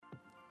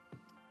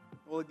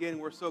Well, again,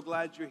 we're so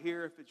glad you're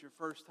here. If it's your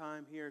first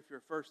time here, if you're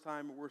a first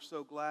timer, we're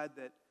so glad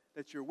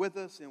that you're with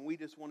us, and we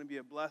just want to be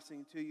a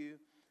blessing to you.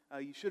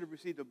 You should have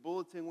received a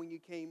bulletin when you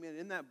came in.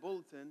 In that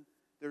bulletin,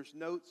 there's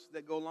notes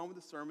that go along with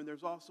the sermon.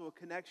 There's also a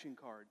connection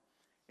card,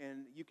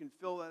 and you can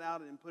fill that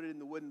out and put it in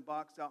the wooden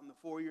box out in the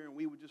foyer, and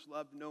we would just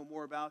love to know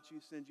more about you,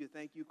 send you a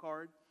thank you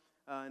card.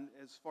 And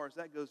as far as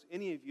that goes,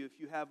 any of you, if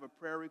you have a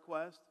prayer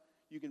request,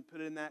 you can put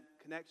it in that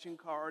connection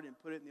card and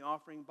put it in the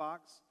offering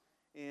box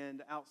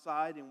and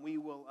outside, and we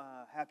will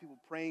have people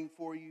praying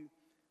for you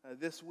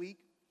this week.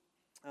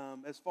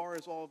 As far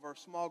as all of our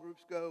small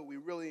groups go, we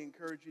really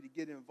encourage you to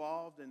get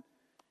involved. And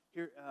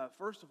here,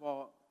 first of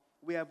all,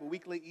 we have a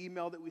weekly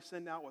email that we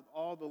send out with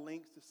all the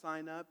links to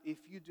sign up. If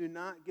you do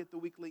not get the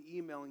weekly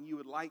email and you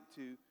would like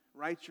to,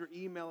 write your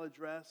email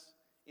address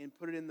and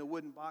put it in the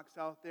wooden box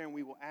out there, and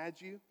we will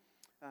add you.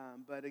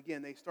 But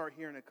again, they start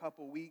here in a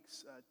couple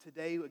weeks.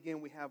 Today,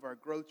 again, we have our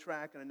growth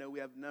track, and I know we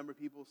have a number of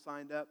people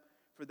signed up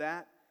for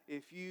that.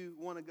 If you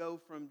want to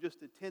go from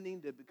just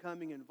attending to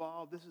becoming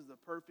involved, this is the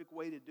perfect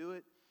way to do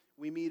it.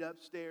 We meet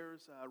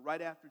upstairs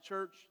right after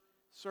church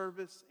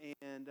service,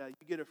 and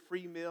you get a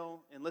free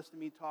meal and listen to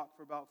me talk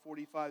for about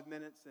 45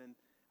 minutes, and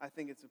I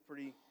think it's a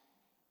pretty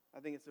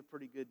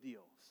good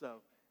deal. So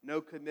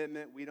no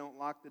commitment. We don't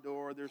lock the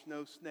door. There's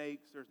no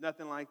snakes. There's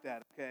nothing like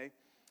that, okay?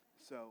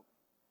 So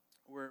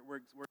we're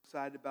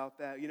excited about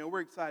that.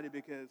 We're excited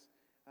because,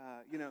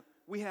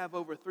 we have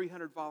over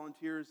 300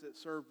 volunteers that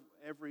serve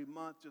every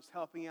month just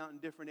helping out in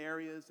different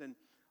areas. And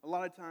a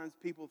lot of times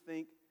people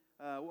think,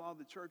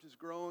 the church is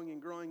growing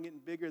and growing, getting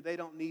bigger. They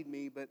don't need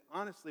me. But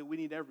honestly, we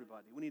need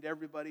everybody. We need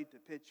everybody to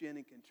pitch in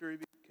and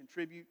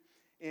contribute.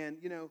 And,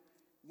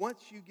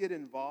 once you get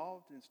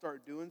involved and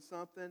start doing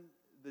something,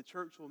 the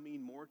church will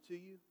mean more to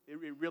you. It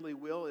really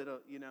will.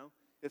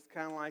 It's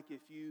kind of like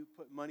if you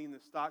put money in the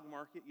stock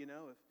market,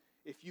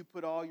 if you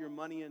put all your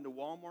money into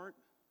Walmart,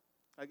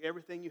 like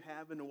everything you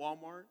have into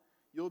Walmart,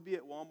 you'll be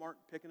at Walmart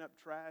picking up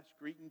trash,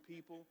 greeting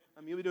people.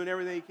 You'll be doing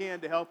everything you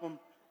can to help them,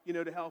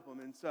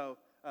 And so,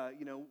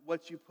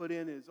 what you put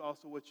in is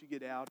also what you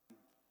get out.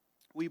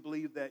 We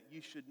believe that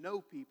you should know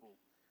people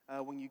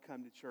when you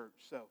come to church.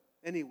 So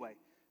anyway,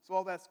 so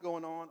all that's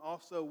going on.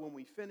 Also, when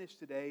we finish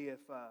today,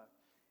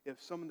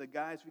 if some of the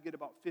guys, we get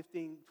about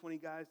 15, 20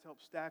 guys to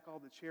help stack all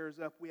the chairs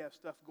up. We have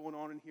stuff going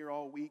on in here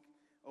all week,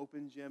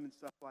 open gym and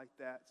stuff like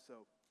that.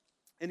 So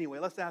anyway,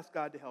 let's ask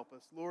God to help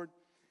us. Lord,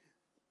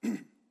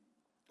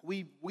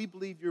 we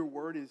believe your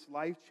word is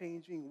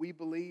life-changing. We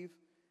believe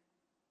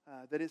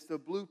that it's the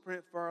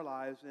blueprint for our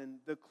lives, and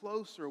the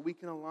closer we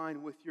can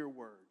align with your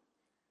word,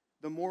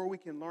 the more we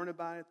can learn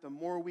about it, the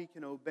more we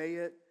can obey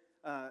it,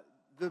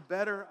 the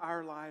better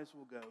our lives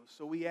will go.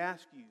 So we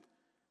ask you,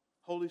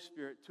 Holy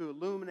Spirit, to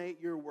illuminate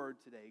your word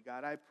today.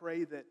 God, I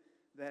pray that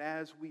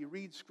as we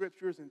read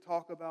scriptures and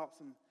talk about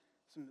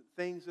some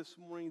things this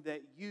morning,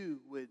 that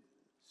you would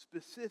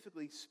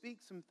specifically speak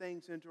some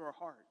things into our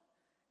heart,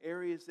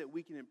 areas that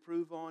we can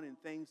improve on and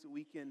things that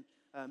we can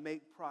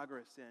make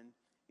progress in.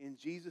 In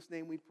Jesus'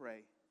 name we pray,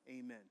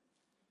 amen.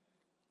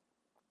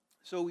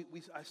 So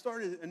I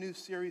started a new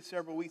series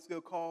several weeks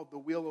ago called The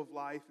Wheel of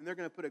Life, and they're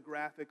going to put a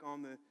graphic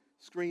on the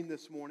screen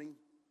this morning.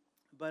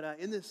 But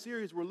in this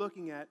series, we're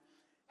looking at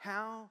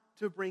how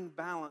to bring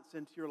balance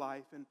into your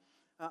life. And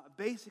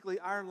basically,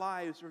 our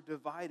lives are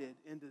divided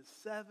into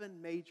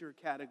 7 major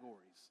categories.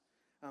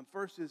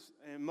 First is,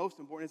 and most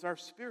important, is our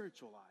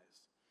spiritual lives.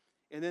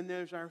 And then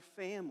there's our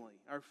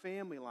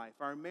family life,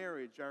 our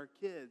marriage, our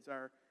kids,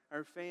 our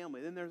family.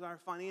 Then there's our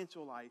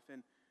financial life.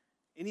 And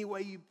any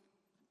way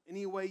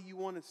you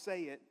want to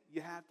say it,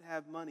 you have to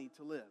have money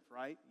to live,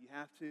 right? You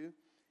have to.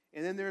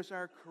 And then there's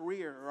our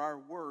career or our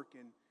work.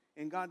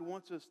 And God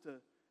wants us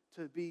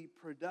to be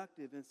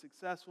productive and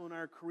successful in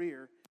our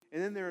career.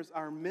 And then there's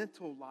our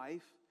mental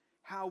life,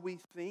 how we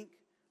think,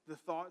 the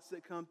thoughts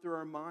that come through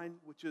our mind,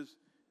 which is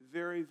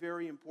very,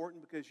 very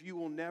important because you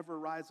will never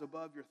rise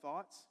above your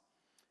thoughts.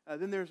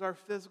 Then there's our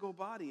physical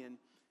body, and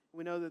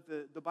we know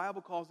that the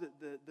Bible calls it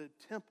the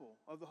temple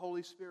of the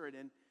Holy Spirit,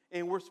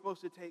 and we're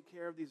supposed to take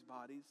care of these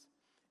bodies.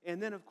 And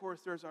then, of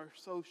course, there's our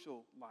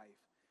social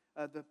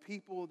life, the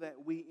people that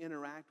we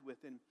interact with.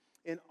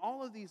 And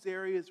all of these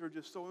areas are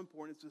just so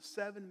important. It's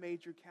the 7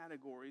 major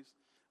categories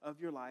of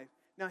your life.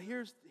 Now,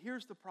 here's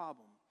the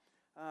problem.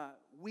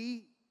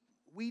 We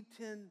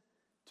tend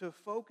to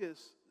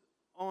focus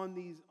on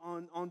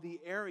the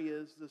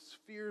areas, the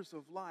spheres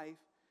of life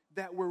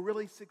that we're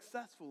really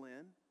successful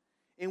in,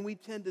 and we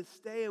tend to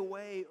stay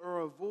away or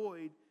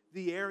avoid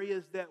the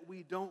areas that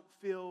we don't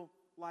feel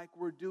like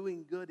we're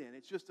doing good in.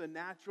 It's just a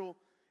natural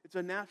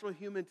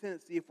human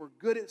tendency. If we're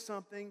good at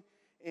something,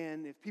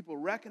 and if people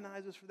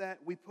recognize us for that,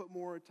 we put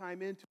more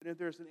time into it. And if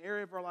there's an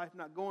area of our life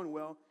not going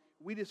well,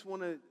 we just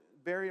want to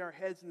bury our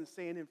heads in the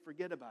sand and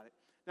forget about it.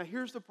 Now,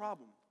 here's the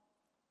problem.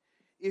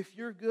 If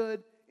you're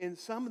good in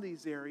some of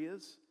these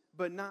areas,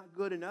 but not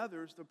good in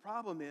others, the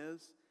problem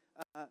is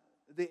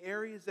the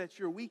areas that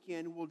you're weak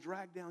in will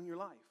drag down your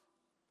life.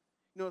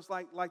 It's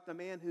like the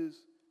man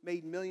who's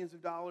made millions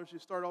of dollars, who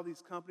started all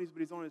these companies, but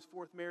he's on his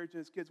 4th marriage and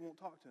his kids won't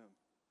talk to him.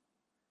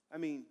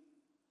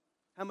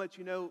 How many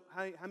you know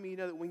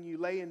that when you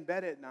lay in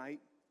bed at night,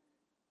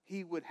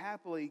 he would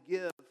happily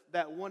give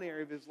that one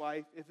area of his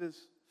life if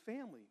his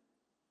family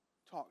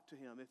talked to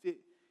him.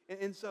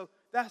 And so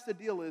that's the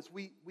deal is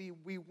we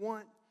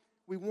want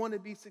to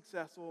be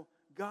successful.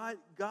 God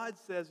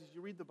says, as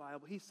you read the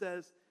Bible, he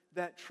says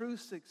that true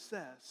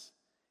success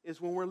is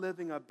when we're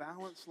living a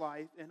balanced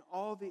life and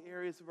all the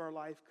areas of our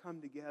life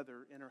come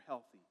together and are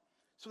healthy.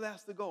 So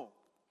that's the goal.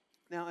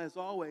 Now, as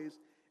always,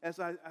 as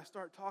I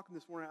start talking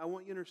this morning, I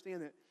want you to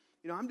understand that,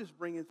 I'm just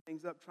bringing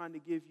things up, trying to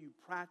give you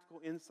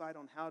practical insight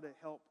on how to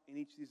help in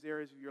each of these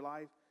areas of your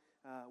life.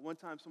 One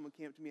time someone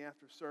came up to me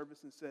after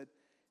service and said,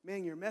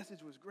 "Man, your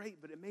message was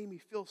great, but it made me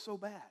feel so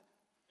bad."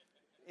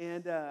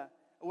 And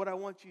what I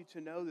want you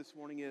to know this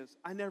morning is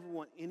I never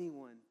want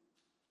anyone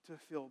to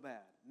feel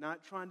bad.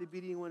 Not trying to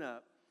beat anyone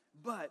up.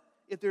 But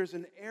if there's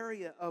an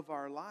area of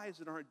our lives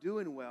that aren't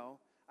doing well,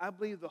 I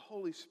believe the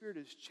Holy Spirit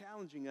is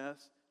challenging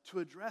us to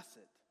address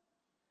it,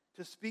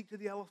 to speak to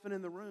the elephant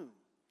in the room.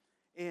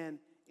 And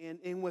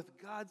with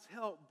God's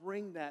help,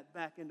 bring that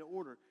back into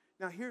order.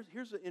 Now,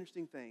 here's the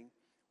interesting thing.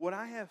 What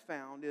I have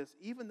found is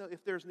even though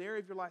if there's an area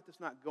of your life that's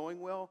not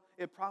going well,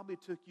 it probably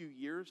took you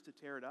years to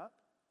tear it up.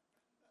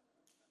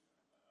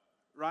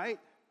 Right?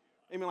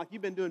 I mean, like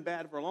you've been doing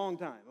bad for a long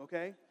time,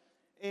 okay?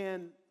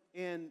 And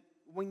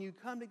when you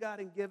come to God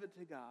and give it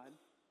to God,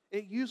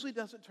 it usually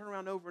doesn't turn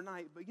around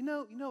overnight. But you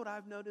know what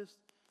I've noticed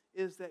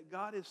is that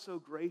God is so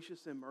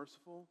gracious and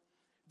merciful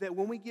that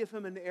when we give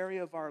him an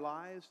area of our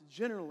lives,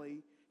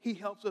 generally, he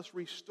helps us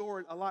restore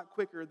it a lot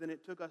quicker than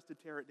it took us to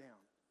tear it down.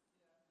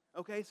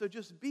 Okay, so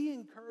just be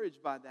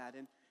encouraged by that.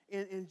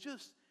 And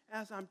just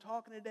as I'm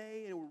talking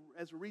today and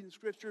as we're reading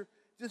Scripture,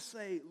 just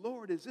say,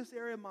 "Lord, is this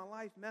area of my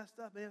life messed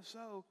up? And if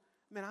so,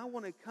 man, I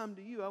want to come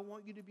to you. I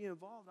want you to be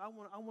involved. I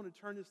want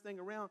to turn this thing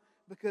around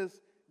because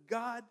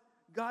God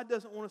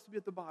doesn't want us to be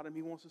at the bottom.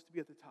 He wants us to be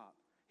at the top.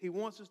 He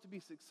wants us to be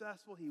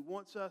successful. He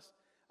wants us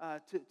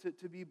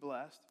to be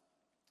blessed."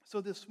 So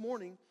this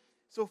morning,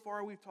 so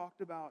far we've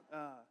talked about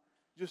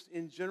just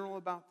in general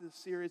about this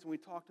series, and we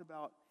talked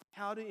about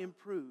how to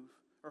improve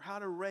or how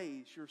to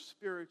raise your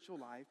spiritual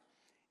life.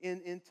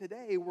 And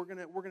today we're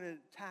gonna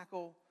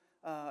tackle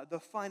the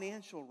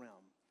financial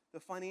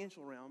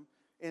realm.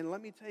 And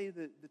let me tell you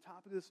the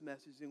topic of this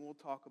message, and we'll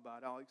talk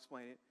about it. I'll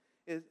explain it.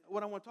 Is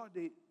what I want to talk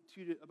to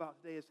you about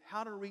today is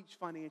how to reach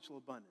financial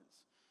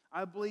abundance.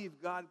 I believe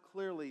God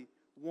clearly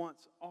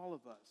wants all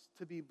of us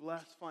to be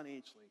blessed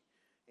financially.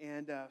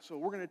 And so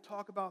we're going to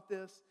talk about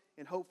this,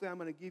 and hopefully I'm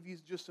going to give you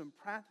just some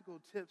practical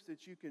tips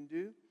that you can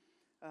do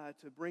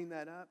to bring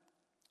that up.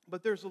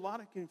 But there's a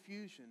lot of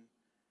confusion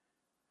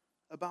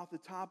about the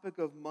topic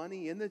of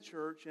money in the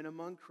church and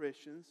among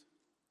Christians.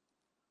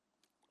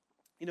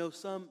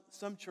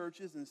 Some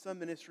churches and some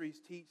ministries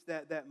teach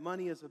that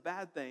money is a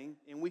bad thing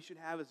and we should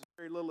have as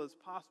very little as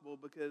possible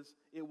because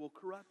it will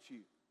corrupt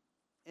you.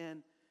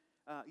 And,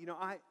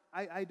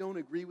 I don't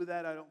agree with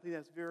that. I don't think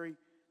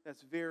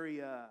that's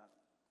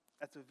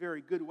a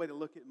very good way to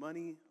look at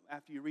money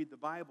after you read the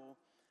Bible,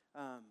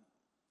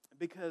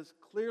 because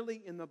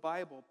clearly in the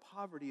Bible,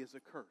 poverty is a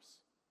curse.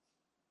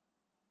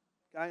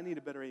 I need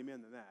a better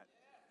amen than that.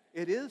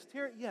 It is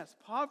terrible. Yes,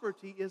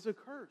 poverty is a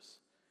curse.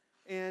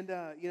 And,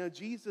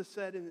 Jesus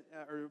said,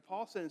 or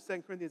Paul said in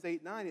 2 Corinthians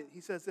 8:9, he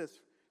says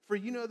this, "For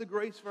you know the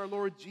grace of our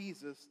Lord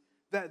Jesus,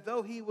 that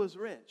though he was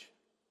rich,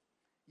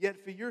 yet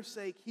for your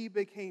sake he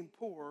became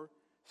poor,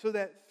 so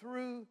that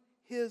through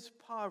his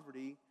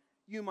poverty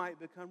you might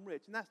become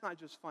rich." And that's not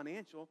just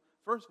financial.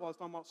 First of all, it's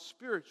talking about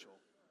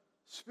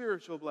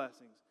spiritual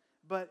blessings.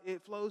 But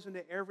it flows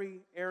into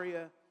every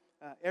area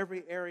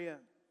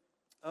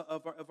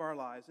of our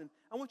lives. And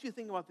I want you to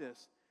think about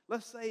this.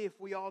 Let's say if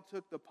we all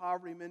took the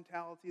poverty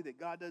mentality that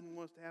God doesn't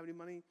want us to have any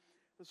money.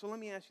 So let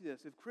me ask you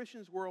this. If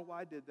Christians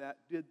worldwide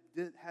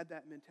had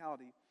that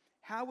mentality,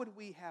 how would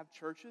we have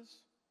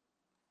churches?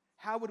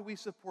 How would we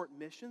support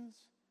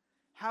missions?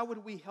 How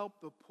would we help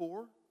the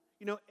poor?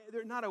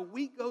 Not a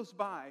week goes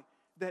by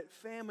that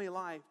family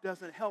life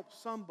doesn't help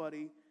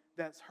somebody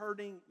that's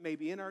hurting,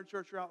 maybe in our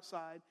church or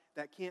outside,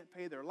 that can't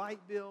pay their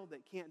light bill,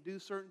 that can't do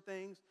certain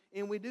things,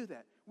 and we do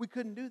that. We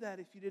couldn't do that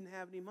if you didn't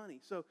have any money.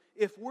 So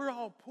if we're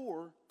all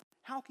poor,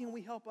 how can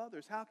we help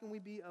others? How can we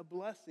be a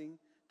blessing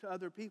to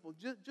other people?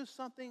 Just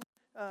something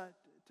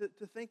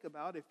to think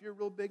about. If you're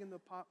real big in the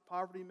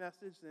poverty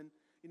message, then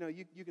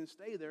you can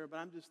stay there. But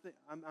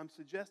I'm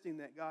suggesting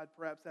that God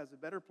perhaps has a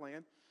better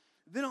plan.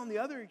 Then on the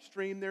other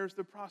extreme, there's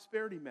the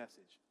prosperity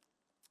message,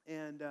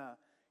 and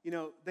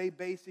they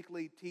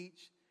basically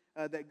teach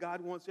that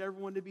God wants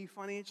everyone to be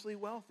financially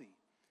wealthy.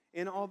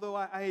 And although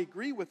I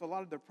agree with a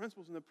lot of the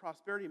principles in the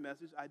prosperity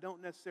message, I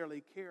don't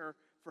necessarily care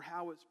for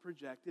how it's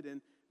projected.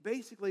 And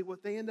basically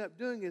what they end up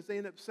doing is they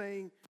end up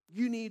saying,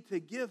 you need to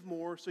give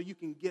more so you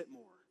can get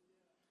more.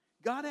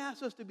 God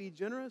asks us to be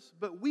generous,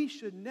 but we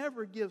should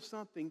never give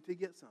something to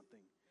get something.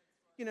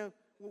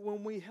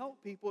 When we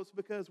help people, it's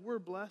because we're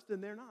blessed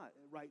and they're not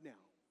right now.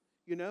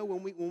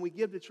 When we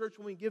give to church,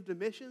 when we give to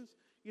missions,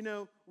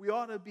 we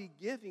ought to be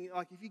giving.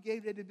 Like if you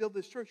gave to build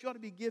this church, you ought to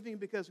be giving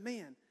because,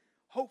 man,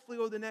 hopefully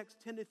over the next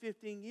 10 to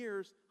 15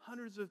 years,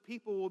 hundreds of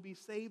people will be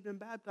saved and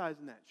baptized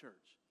in that church.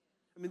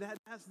 I mean,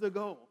 that's the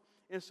goal.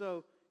 And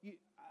so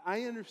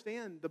I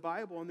understand the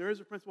Bible, and there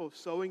is a principle of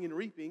sowing and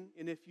reaping.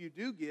 And if you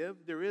do give,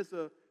 there is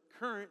a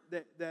current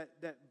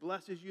that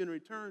blesses you in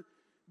return.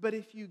 But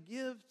if you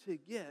give to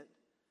get,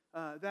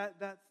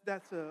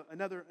 that's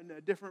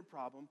a different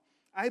problem.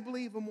 I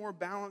believe a more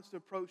balanced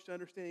approach to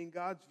understanding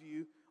God's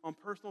view on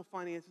personal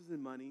finances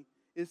and money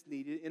is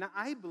needed. And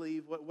I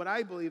believe, what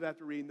I believe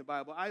after reading the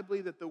Bible, I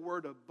believe that the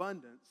word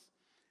abundance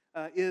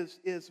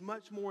is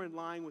much more in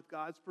line with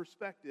God's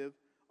perspective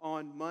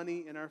on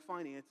money and our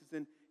finances.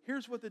 And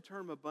here's what the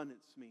term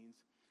abundance means.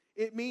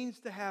 It means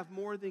to have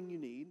more than you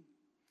need,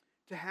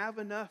 to have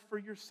enough for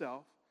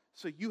yourself,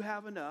 so you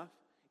have enough.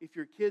 If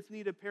your kids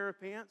need a pair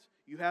of pants,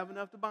 you have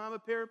enough to buy them a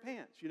pair of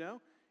pants, you know?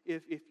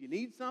 If you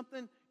need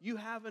something, you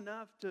have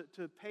enough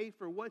to pay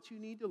for what you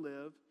need to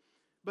live,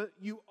 but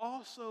you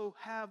also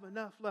have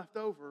enough left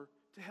over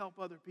to help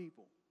other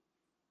people.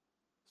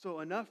 So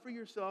enough for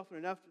yourself and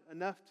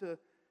enough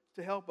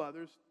to help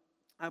others.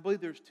 I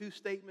believe there's two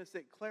statements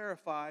that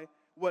clarify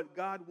what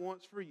God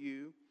wants for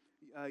you,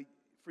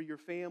 for your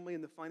family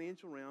in the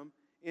financial realm.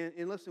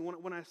 And listen,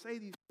 when I say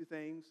these two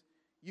things,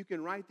 you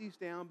can write these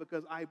down,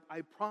 because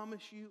I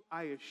promise you,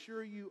 I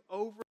assure you,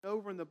 over and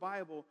over in the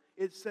Bible,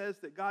 it says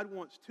that God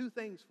wants two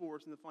things for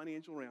us in the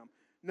financial realm.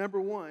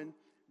 Number one,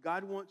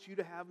 God wants you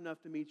to have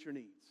enough to meet your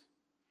needs.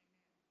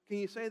 Can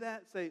you say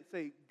that?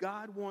 Say,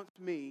 God wants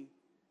me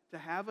to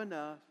have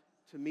enough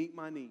to meet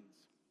my needs.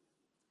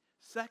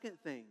 Second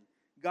thing,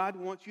 God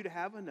wants you to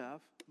have enough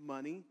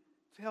money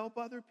to help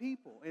other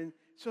people. And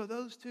so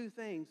those two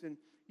things, and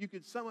you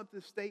could sum up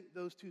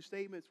those two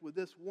statements with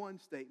this one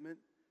statement,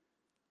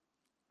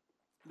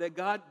 that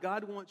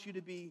God wants you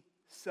to be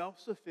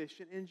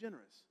self-sufficient and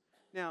generous.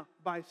 Now,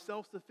 by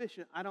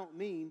self-sufficient, I don't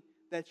mean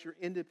that you're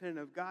independent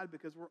of God,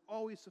 because we're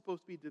always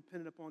supposed to be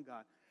dependent upon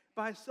God.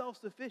 By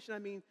self-sufficient, I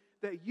mean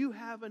that you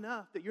have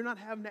enough, that you're not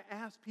having to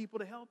ask people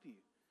to help you.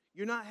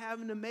 You're not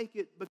having to make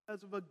it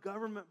because of a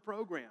government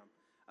program.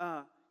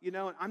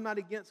 I'm not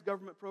against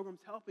government programs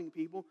helping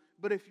people,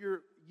 but if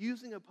you're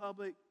using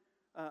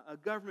a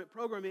government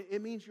program,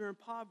 it means you're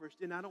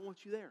impoverished, and I don't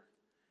want you there.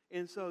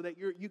 And so that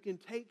you can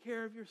take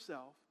care of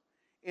yourself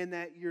and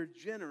that you're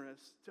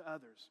generous to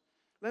others.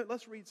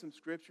 Let's read some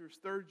scriptures.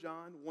 3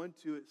 John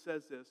 1:2, it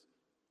says this: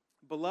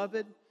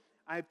 Beloved,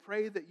 I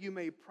pray that you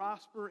may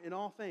prosper in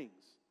all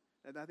things.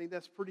 And I think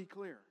that's pretty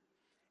clear.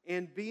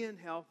 And be in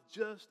health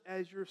just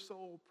as your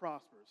soul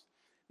prospers.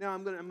 Now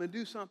I'm going to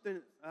do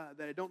something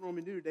that I don't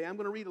normally do today. I'm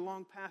going to read a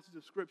long passage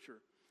of scripture.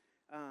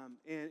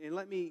 And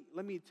let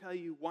me tell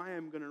you why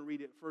I'm going to read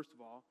it first of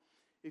all.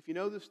 If you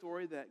know the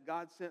story that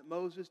God sent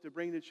Moses to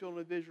bring the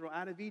children of Israel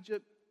out of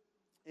Egypt,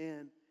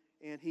 and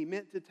he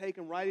meant to take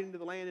them right into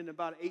the land in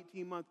about an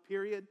 18-month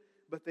period,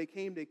 but they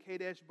came to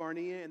Kadesh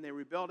Barnea and they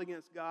rebelled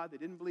against God. They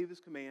didn't believe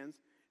his commands.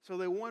 So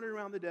they wandered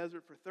around the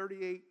desert for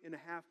 38 and a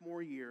half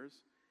more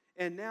years.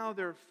 And now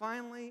they're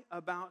finally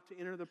about to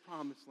enter the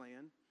promised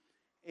land.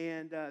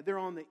 And they're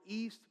on the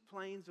east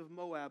plains of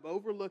Moab,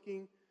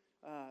 overlooking,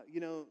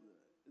 the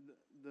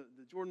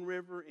Jordan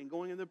River, and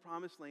going into the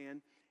promised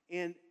land.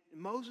 And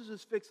Moses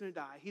is fixing to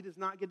die. He does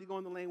not get to go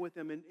in the land with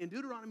them. In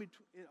Deuteronomy,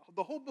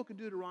 the whole book of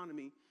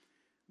Deuteronomy,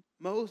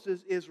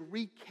 Moses is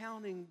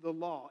recounting the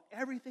law,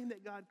 everything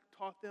that God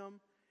taught them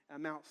at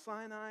Mount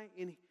Sinai,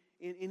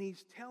 and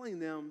he's telling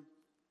them,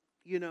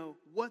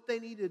 what they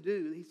need to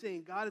do. He's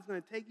saying God is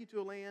going to take you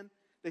to a land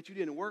that you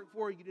didn't work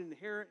for, you didn't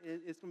inherit.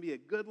 It's going to be a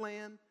good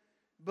land,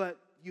 but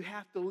you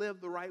have to live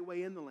the right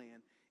way in the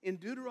land. In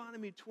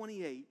Deuteronomy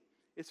 28,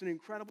 it's an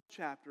incredible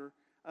chapter.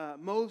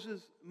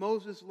 Moses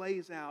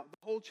lays out the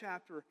whole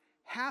chapter.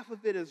 Half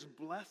of it is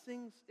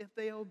blessings if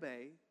they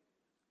obey,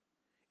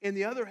 and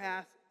the other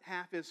half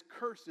is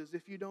curses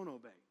if you don't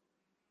obey.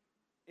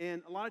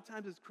 And a lot of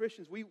times as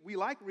Christians, we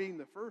like reading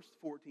the first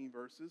 14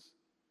 verses,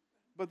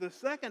 but the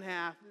second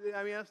half,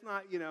 that's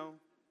not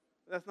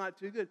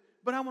too good.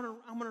 But I'm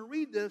gonna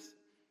read this,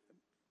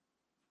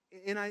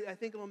 and I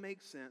think it'll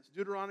make sense.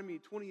 Deuteronomy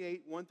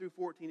 28, 1 through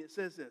 14, it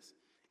says this: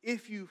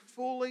 If you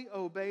fully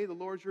obey the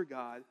Lord your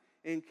God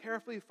and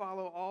carefully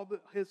follow all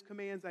his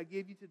commands I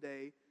give you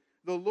today,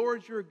 the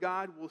Lord your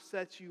God will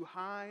set you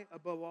high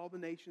above all the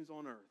nations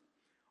on earth.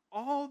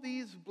 All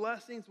these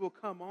blessings will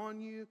come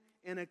on you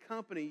and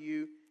accompany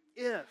you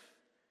if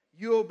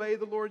you obey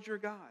the Lord your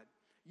God.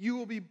 You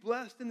will be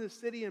blessed in the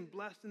city and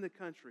blessed in the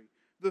country.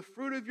 The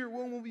fruit of your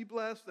womb will be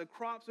blessed, the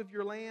crops of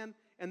your land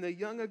and the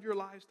young of your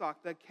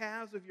livestock, the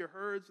calves of your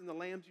herds and the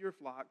lambs of your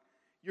flock.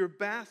 Your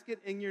basket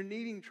and your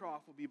kneading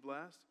trough will be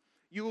blessed.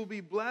 You will be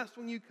blessed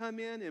when you come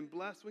in and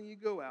blessed when you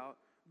go out.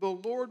 The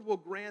Lord will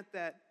grant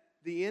that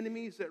the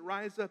enemies that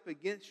rise up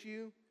against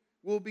you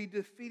will be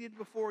defeated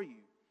before you.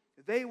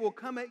 They will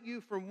come at you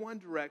from one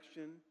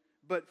direction,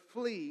 but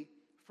flee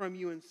from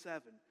you in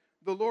seven.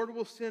 The Lord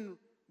will send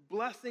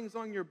blessings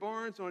on your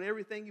barns, on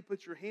everything you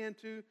put your hand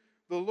to.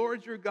 The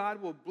Lord your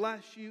God will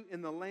bless you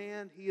in the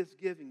land he is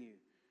giving you.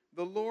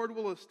 The Lord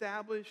will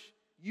establish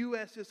you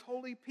as his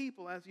holy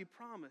people as he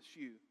promised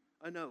you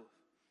an oath.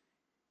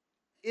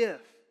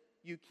 if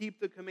you keep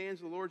the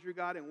commands of the Lord your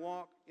God and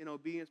walk in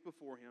obedience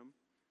before him,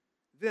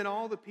 then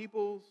all the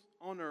peoples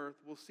on earth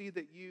will see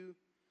that you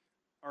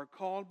are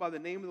called by the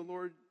name of the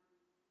Lord,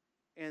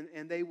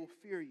 and they will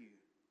fear you.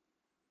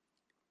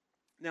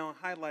 Now,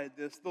 I highlighted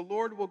this. The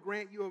Lord will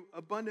grant you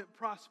abundant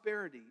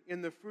prosperity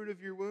in the fruit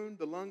of your womb,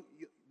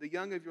 the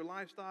young of your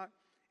livestock,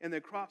 and the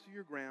crops of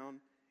your ground,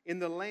 in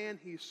the land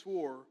he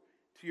swore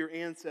to your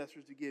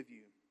ancestors to give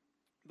you.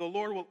 The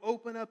Lord will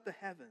open up the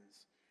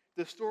heavens,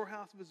 the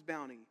storehouse of his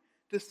bounty,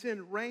 to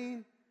send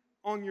rain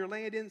on your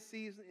land in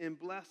season and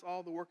bless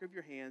all the work of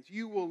your hands.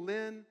 You will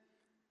lend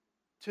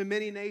to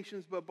many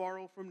nations but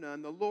borrow from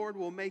none. The Lord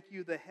will make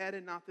you the head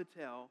and not the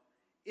tail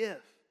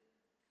if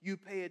you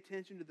pay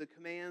attention to the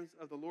commands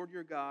of the Lord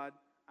your God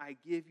I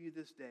give you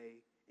this day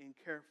and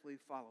carefully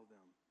follow them.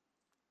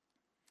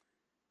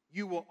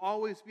 You will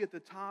always be at the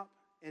top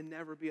and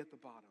never be at the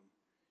bottom.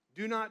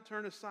 Do not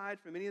turn aside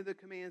from any of the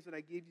commands that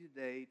I give you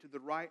today to the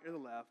right or the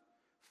left,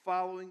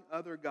 following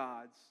other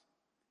gods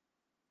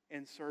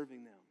and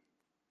serving them.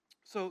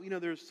 So,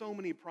 there's so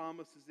many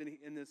promises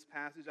in this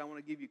passage. I want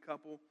to give you a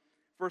couple.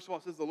 First of all,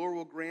 it says the Lord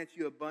will grant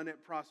you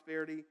abundant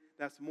prosperity.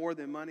 That's more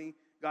than money.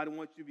 God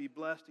wants you to be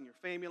blessed in your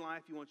family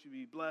life. He wants you to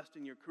be blessed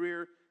in your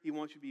career. He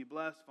wants you to be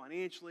blessed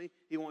financially.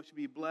 He wants you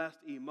to be blessed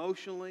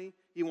emotionally.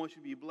 He wants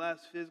you to be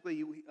blessed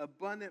physically.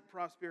 Abundant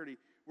prosperity,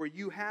 where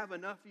you have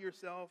enough for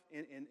yourself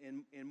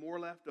and more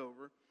left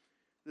over.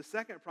 The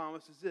second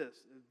promise is this,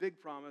 a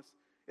big promise.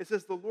 It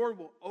says the Lord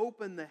will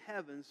open the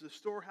heavens, the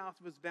storehouse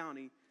of his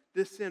bounty,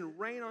 to send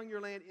rain on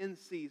your land in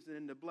season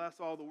and to bless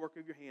all the work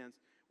of your hands.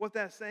 What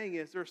that's saying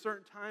is there are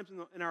certain times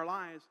in our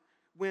lives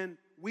when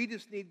we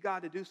just need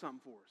God to do something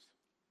for us.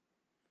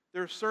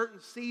 There are certain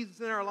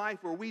seasons in our life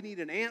where we need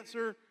an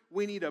answer,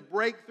 we need a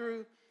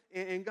breakthrough,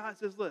 and God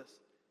says, listen,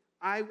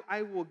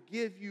 I will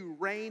give you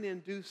rain in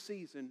due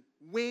season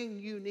when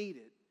you need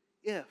it,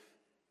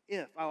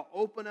 if. I'll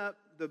open up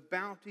the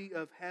bounty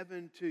of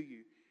heaven to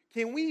you.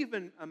 Can we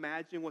even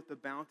imagine what the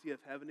bounty of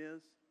heaven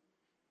is?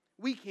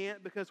 We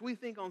can't, because we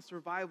think on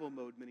survival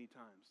mode many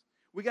times.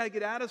 We got to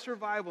get out of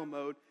survival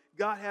mode.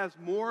 God has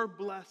more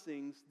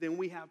blessings than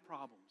we have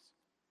problems.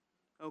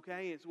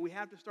 Okay? And so we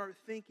have to start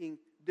thinking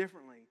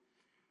differently.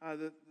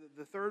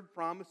 The third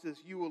promise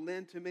is you will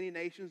lend to many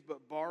nations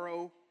but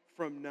borrow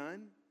from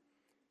none.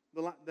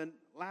 The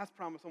last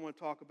promise I want to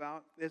talk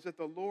about is that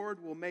the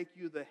Lord will make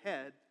you the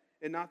head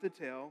and not the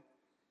tail.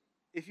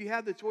 If you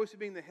had the choice of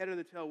being the head or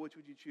the tail, which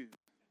would you choose?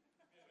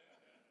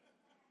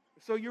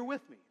 So you're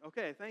with me.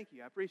 Okay, thank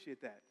you. I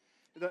appreciate that.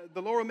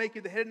 The Lord will make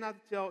you the head and not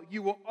the tail.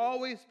 You will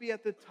always be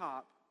at the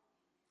top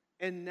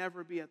and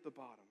never be at the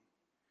bottom.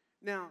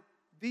 Now,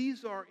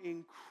 these are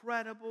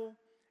incredible,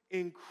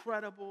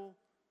 incredible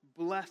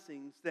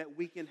blessings that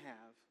we can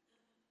have.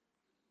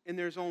 And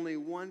there's only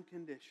one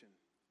condition.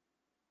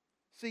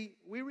 See,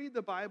 we read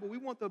the Bible, we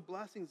want the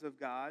blessings of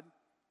God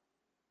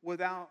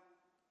without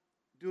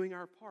doing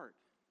our part.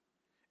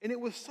 And it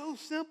was so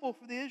simple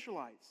for the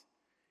Israelites.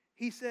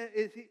 He said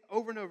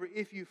over and over,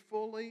 if you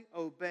fully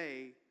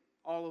obey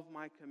all of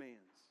my commands.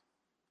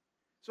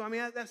 So,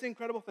 that's the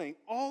incredible thing.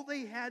 All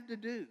they had to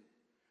do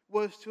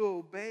was to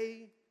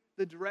obey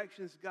the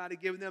directions God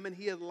had given them, and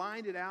he had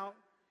lined it out.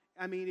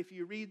 If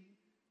you read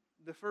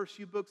the first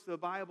few books of the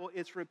Bible,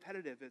 it's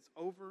repetitive. It's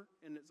over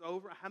and it's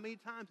over. How many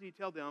times did he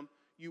tell them,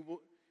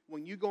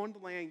 when you go into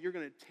the land, you're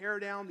going to tear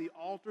down the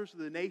altars of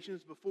the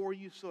nations before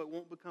you so it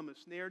won't become a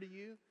snare to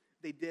you?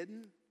 They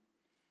didn't.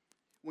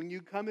 When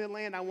you come in the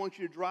land, I want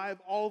you to drive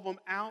all of them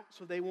out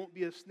so they won't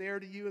be a snare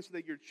to you and so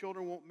that your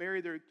children won't marry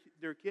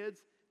their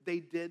kids. They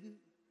didn't.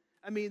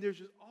 There's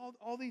just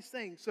all these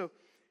things. So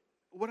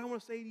what I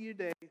want to say to you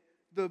today,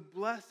 the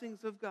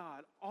blessings of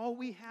God, all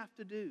we have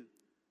to do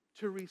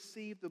to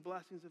receive the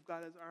blessings of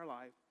God as our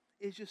life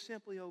is just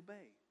simply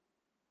obey.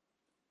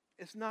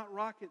 It's not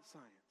rocket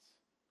science.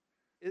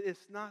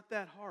 It's not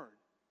that hard.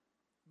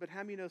 But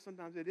how many know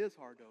sometimes it is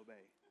hard to obey?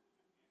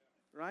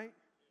 Right?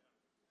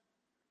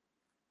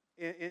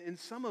 And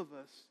some of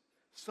us,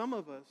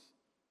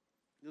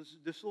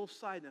 this little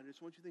side note, I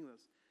just want you to think of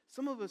this.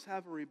 Some of us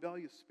have a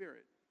rebellious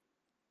spirit.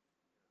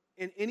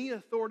 And any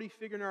authority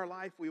figure in our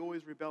life, we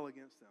always rebel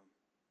against them.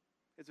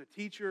 As a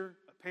teacher,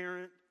 a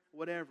parent,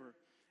 whatever.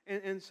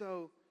 And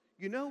so,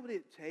 you know what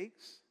it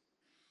takes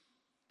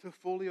to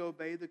fully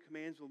obey the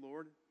commands of the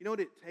Lord? You know what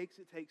it takes?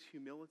 It takes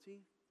humility.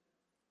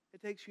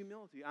 It takes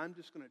humility. I'm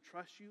just going to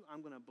trust you.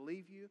 I'm going to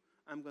believe you.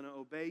 I'm going to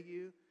obey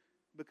you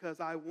because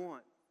I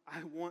want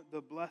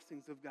the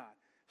blessings of God.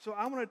 So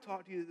I want to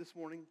talk to you this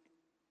morning.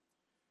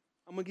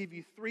 I'm going to give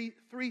you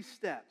three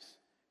steps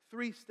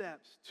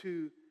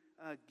to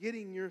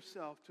getting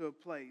yourself to a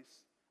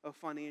place of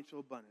financial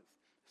abundance.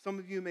 Some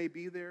of you may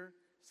be there.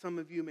 Some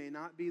of you may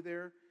not be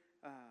there.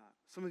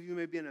 Some of you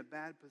may be in a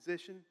bad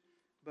position.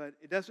 But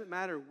it doesn't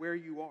matter where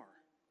you are.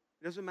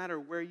 It doesn't matter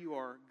where you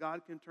are.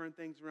 God can turn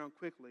things around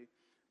quickly.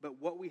 But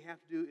what we have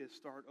to do is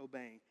start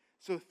obeying.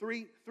 So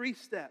three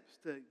steps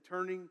to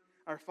turning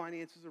our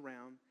finances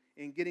around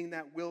and getting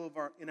that will of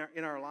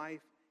in our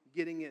life,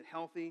 getting it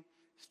healthy.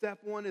 Step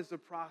one is the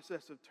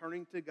process of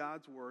turning to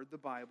God's Word, the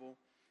Bible,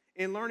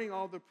 and learning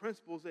all the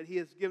principles that He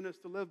has given us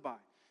to live by.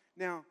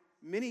 Now,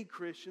 many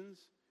Christians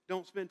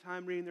don't spend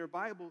time reading their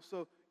Bible,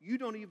 so you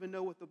don't even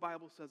know what the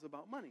Bible says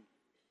about money.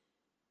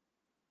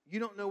 You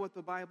don't know what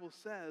the Bible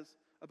says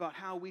about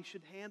how we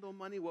should handle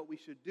money, what we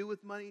should do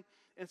with money.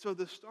 And so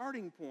the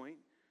starting point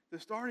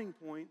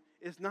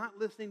is not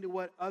listening to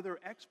what other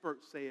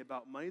experts say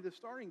about money. The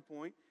starting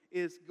point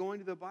is going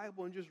to the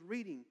Bible and just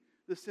reading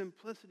the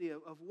simplicity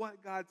of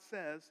what God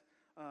says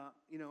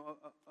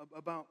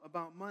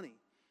about money.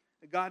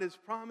 God has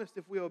promised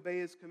if we obey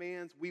His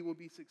commands, we will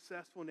be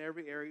successful in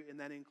every area, and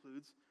that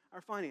includes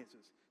our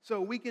finances.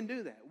 So we can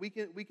do that. We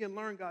can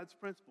learn God's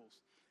principles.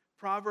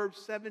 Proverbs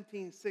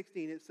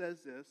 17:16, it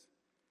says this: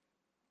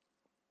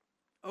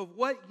 "Of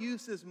what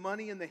use is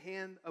money in the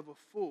hand of a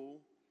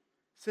fool,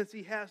 since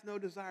he has no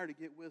desire to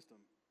get wisdom?"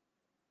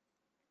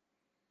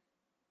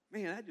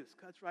 Man, that just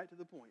cuts right to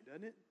the point,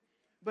 doesn't it?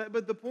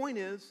 But the point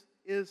is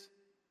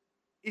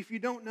if you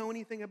don't know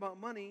anything about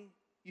money,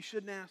 you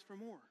shouldn't ask for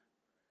more.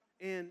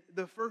 And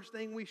the first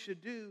thing we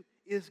should do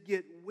is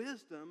get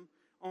wisdom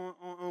on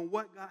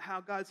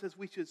how God says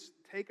we should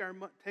take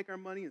our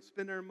money and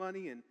spend our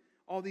money and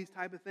all these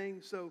type of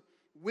things. So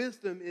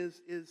wisdom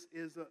is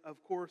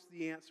of course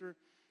the answer.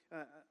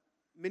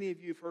 Many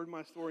of you have heard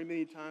my story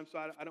many times,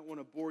 so I don't want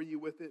to bore you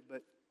with it,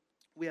 but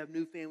we have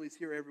new families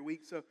here every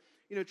week. So,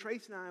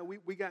 Tracy and I,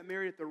 we got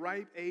married at the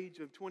ripe age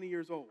of 20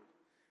 years old.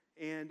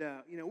 And,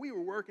 we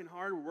were working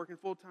hard. We were working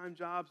full-time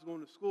jobs,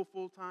 going to school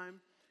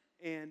full-time.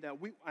 And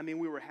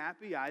we were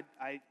happy.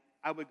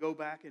 I would go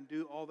back and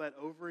do all that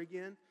over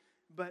again.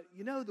 But,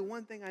 the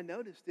one thing I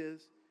noticed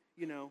is,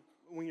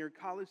 when you're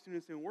college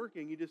students and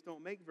working, you just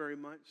don't make very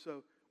much.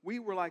 So we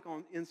were like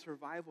in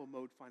survival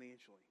mode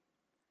financially.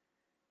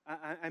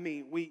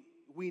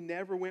 We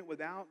never went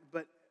without,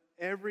 but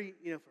every,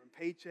 from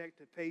paycheck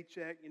to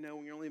paycheck,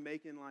 when you're only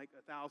making like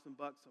 $1,000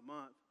 a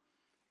month,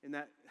 and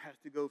that has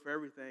to go for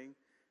everything,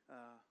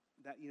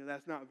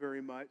 that's not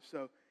very much.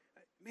 So,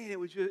 man, it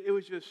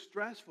was just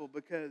stressful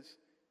because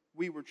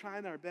we were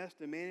trying our best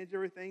to manage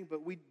everything, but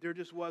there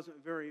just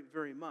wasn't very,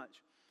 very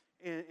much.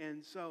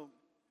 And so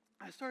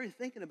I started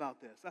thinking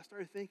about this. I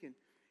started thinking,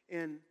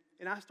 and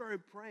I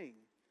started praying.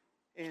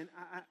 And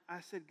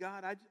I said,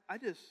 God, I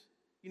just,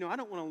 I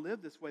don't want to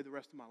live this way the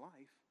rest of my life.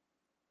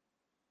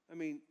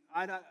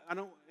 I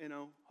don't,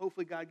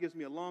 hopefully God gives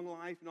me a long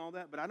life and all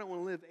that, but I don't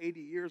want to live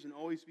 80 years and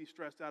always be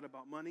stressed out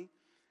about money.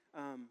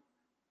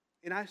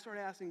 And I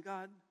started asking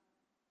God,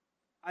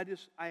 I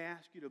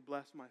ask you to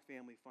bless my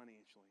family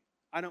financially.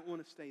 I don't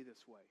want to stay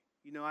this way.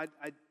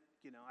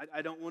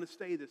 I don't want to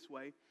stay this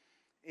way.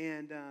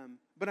 And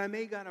but I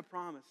made God a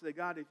promise that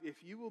God,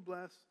 if you will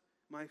bless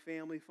my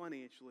family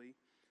financially,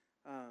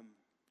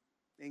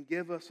 and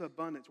give us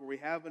abundance where we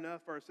have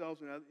enough for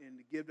ourselves and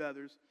to give to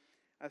others,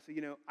 I said,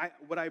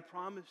 what I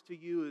promise to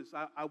you is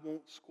I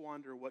won't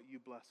squander what you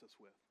bless us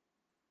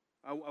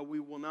with. We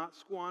will not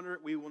squander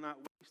it. We will not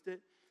waste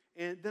it.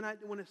 And then I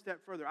went a step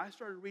further. I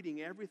started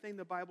reading everything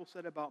the Bible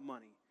said about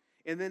money.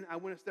 And then I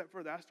went a step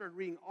further. I started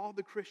reading all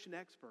the Christian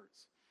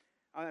experts.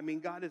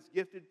 God has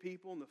gifted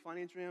people in the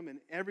finance realm and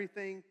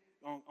everything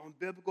on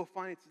biblical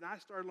finances. And I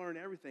started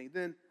learning everything.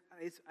 Then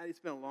it's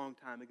been a long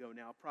time ago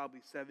now, probably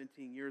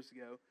 17 years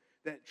ago,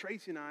 that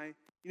Tracy and I,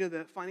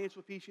 the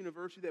Financial Peace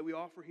University that we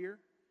offer here,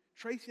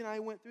 Tracy and I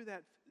went through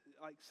that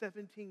like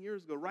 17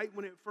 years ago, right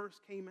when it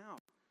first came out.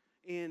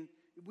 And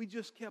we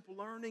just kept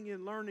learning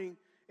and learning.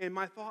 And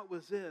my thought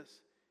was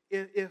this: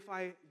 if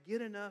I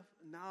get enough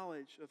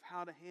knowledge of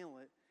how to handle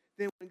it,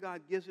 then when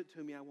God gives it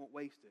to me, I won't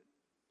waste it.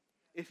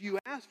 If you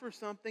ask for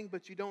something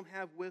but you don't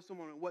have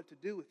wisdom on what to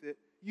do with it,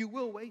 you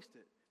will waste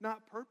it.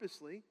 Not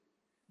purposely,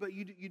 but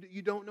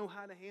you don't know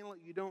how to handle it.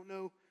 You don't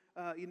know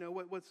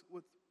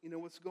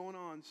what's going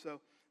on. So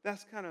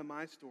that's kind of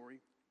my story.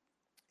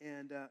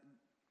 And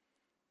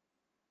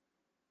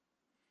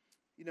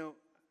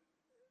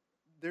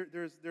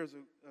there's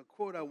a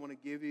quote I want to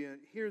give you.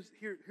 Here's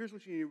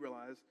what you need to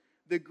realize: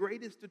 the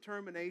greatest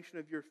determination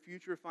of your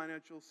future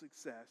financial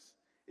success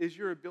is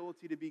your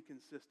ability to be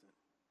consistent.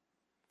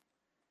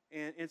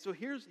 And so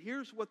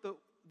here's what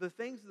the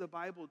things that the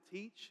Bible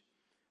teach.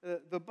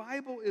 The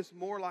Bible is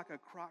more like a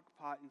crock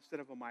pot instead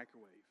of a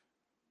microwave.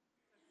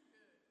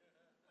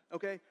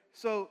 Okay?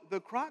 So the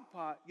crock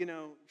pot,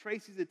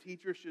 Tracy's a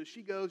teacher, so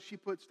she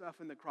puts stuff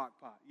in the crock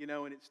pot,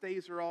 and it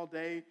stays there all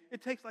day.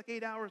 It takes like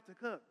 8 hours to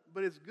cook,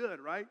 but it's good,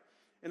 right?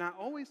 And I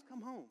always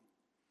come home.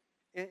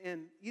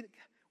 And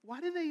why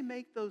do they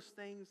make those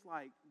things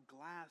like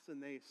glass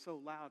and they're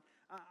so loud?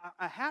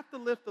 I have to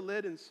lift the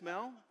lid and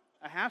smell.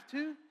 I have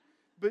to.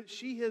 But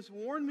she has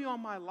warned me all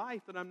my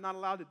life that I'm not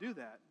allowed to do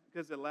that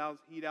because it allows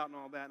heat out and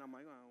all that. And I'm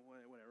like, oh,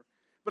 whatever.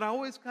 But I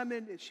always come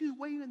in, and she's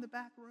waiting in the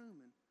back room,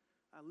 and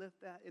I lift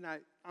that, and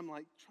I'm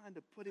like trying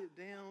to put it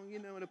down,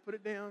 and I put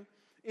it down.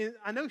 And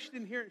I know she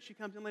didn't hear it, and she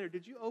comes in later.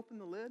 Did you open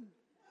the lid?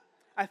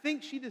 I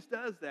think she just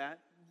does that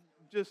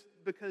just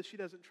because she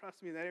doesn't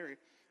trust me in that area.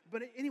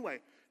 But anyway,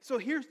 so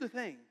here's the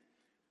thing.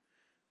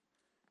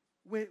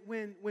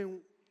 When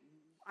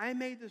I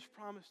made this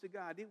promise to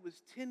God. It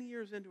was 10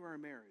 years into our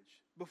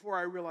marriage before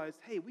I realized,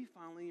 hey, we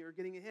finally are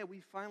getting ahead.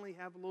 We finally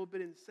have a little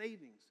bit in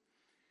savings.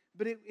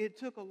 But it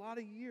took a lot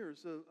of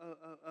years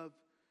of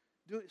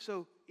doing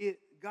so.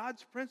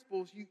 God's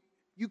principles,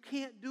 you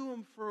can't do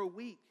them for a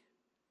week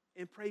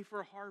and pray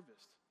for a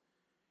harvest.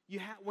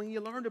 When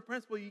you learn the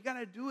principle, you got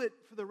to do it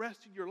for the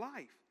rest of your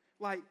life.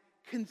 Like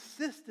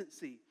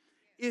consistency.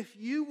 If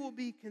you will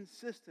be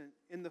consistent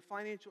in the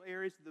financial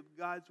areas that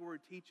God's Word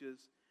teaches,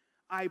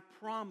 I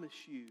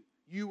promise you,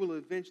 you will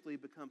eventually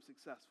become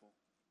successful.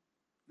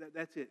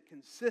 That's it.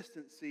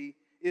 Consistency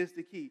is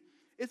the key.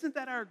 Isn't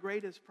that our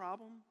greatest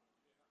problem?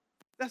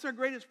 That's our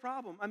greatest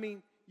problem. I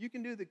mean, you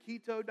can do the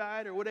keto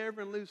diet or whatever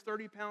and lose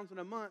 30 pounds in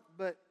a month,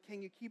 but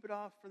can you keep it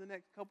off for the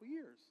next couple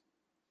years?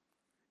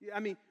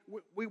 I mean,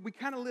 we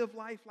kind of live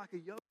life like a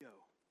yo-yo.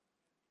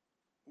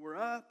 We're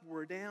up,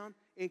 we're down,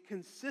 and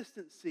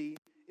consistency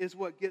is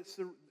what gets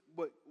the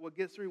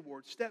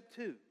reward. Step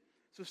 2.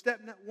 So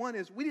step 1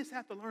 is we just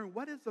have to learn,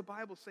 what does the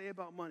Bible say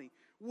about money?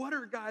 What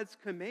are God's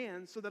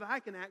commands so that I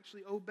can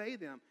actually obey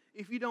them?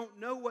 If you don't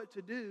know what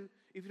to do,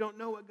 if you don't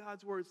know what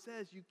God's Word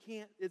says,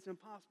 it's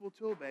impossible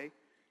to obey.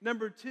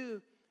 Number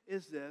 2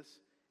 is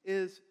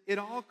it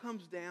all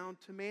comes down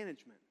to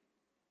management.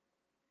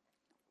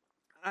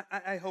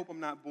 I hope I'm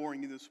not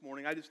boring you this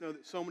morning. I just know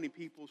that so many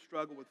people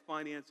struggle with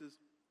finances.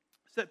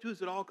 Step 2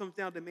 is it all comes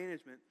down to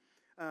management.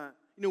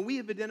 We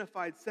have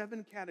identified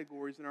 7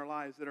 categories in our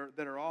lives that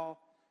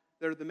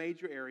are the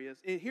major areas.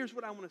 And here's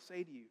what I want to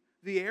say to you.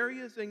 The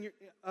areas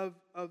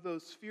of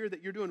those sphere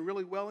that you're doing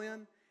really well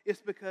in,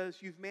 it's because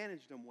you've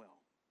managed them well.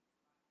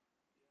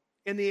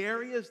 And the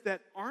areas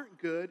that aren't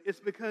good, it's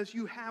because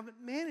you haven't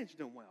managed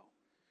them well.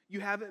 You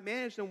haven't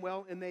managed them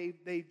well, and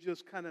they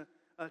just kind of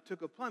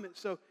took a plummet.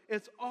 So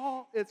it's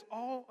all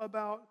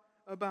about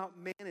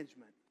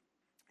management.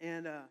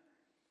 And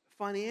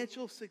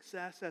financial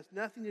success has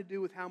nothing to do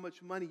with how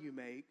much money you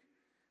make,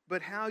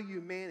 but how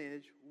you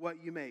manage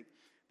what you make.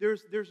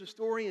 There's a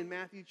story in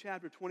Matthew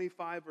chapter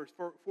 25, verse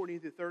 14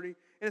 through 30, and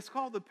it's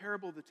called the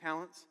parable of the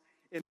talents.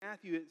 In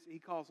Matthew, he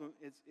calls them,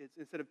 it's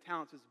instead of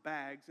talents, it's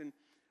bags. And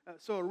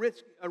so a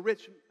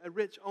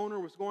rich owner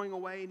was going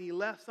away, and he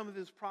left some of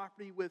his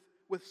property with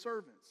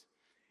servants.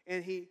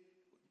 And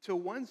to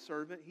one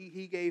servant,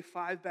 he gave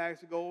 5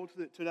 bags of gold.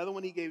 To another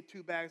one, he gave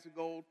 2 bags of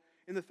gold.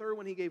 And the third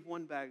one, he gave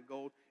 1 bag of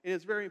gold. And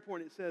it's very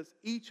important. It says,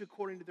 each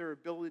according to their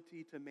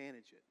ability to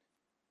manage it.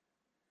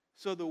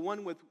 So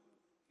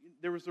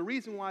there was a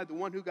reason why the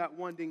one who got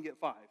 1 didn't get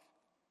 5.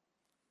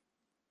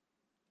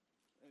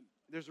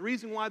 There's a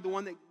reason why the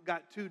one that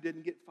got 2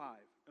 didn't get 5.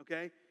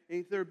 Okay?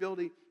 And their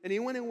ability. And he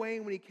went away,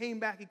 and when he came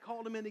back, he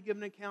called him in to give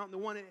an account. And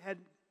the one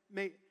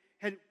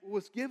that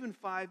was given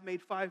 5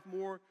 made 5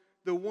 more.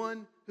 The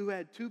one who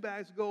had 2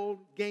 bags of gold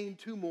gained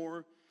 2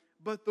 more.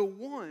 But the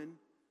one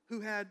who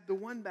had the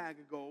 1 bag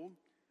of gold,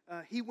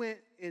 he went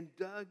and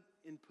dug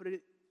and put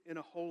it in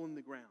a hole in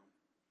the ground.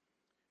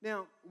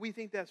 Now, we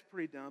think that's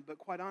pretty dumb, but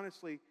quite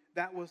honestly,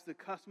 that was the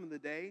custom of the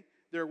day.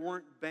 There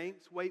weren't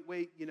banks.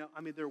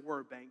 There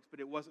were banks, but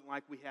it wasn't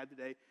like we had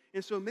today.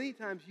 And so many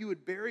times you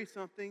would bury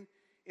something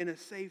in a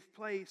safe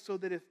place so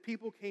that if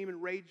people came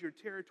and raided your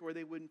territory,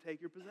 they wouldn't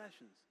take your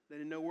possessions. They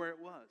didn't know where it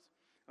was,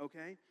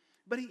 okay?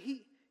 But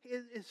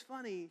it's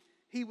funny,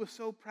 he was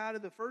so proud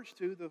of the first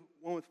 2, the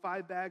one with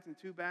 5 bags and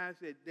 2 bags,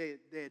 they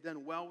had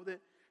done well with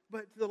it.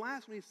 But to the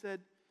last one, he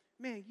said,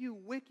 man, you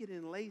wicked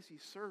and lazy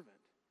servant.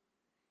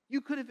 You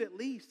could have at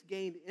least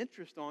gained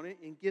interest on it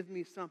and give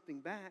me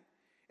something back.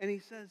 And he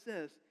says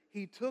this,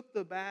 he took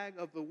the bag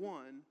of the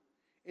one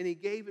and he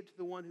gave it to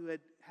the one who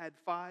had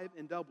 5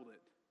 and doubled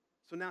it.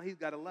 So now he's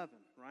got 11,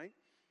 right?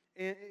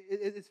 And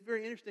it's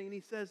very interesting. And he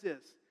says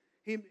this,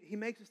 he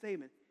makes a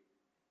statement.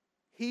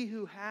 He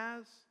who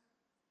has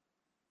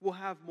will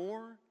have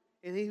more,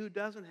 and he who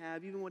doesn't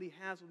have, even what he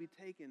has will be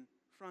taken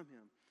from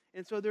him.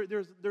 And so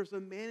there's a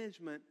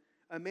management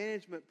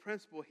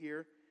principle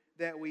here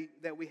that we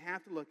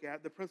have to look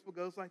at. The principle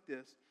goes like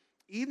this.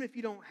 Even if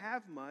you don't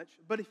have much,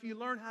 but if you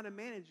learn how to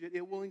manage it,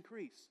 it will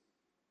increase.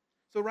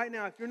 So right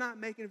now, if you're not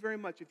making very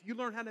much, if you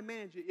learn how to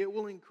manage it, it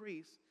will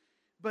increase.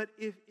 But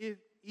if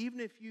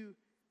you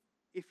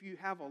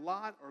have a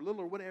lot or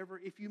little or whatever,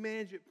 if you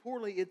manage it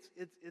poorly,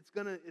 it's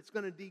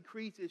gonna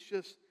decrease. It's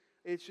just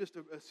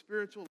a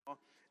spiritual law.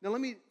 Now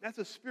that's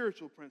a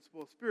spiritual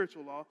principle, a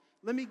spiritual law.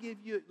 Let me give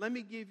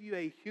you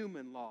a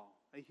human law,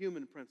 a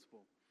human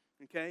principle.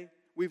 Okay?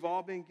 We've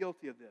all been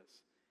guilty of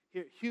this.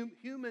 Here,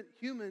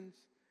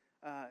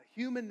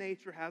 human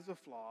nature has a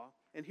flaw,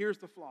 and here's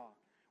the flaw.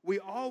 We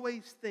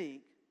always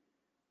think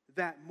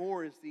that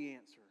more is the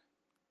answer.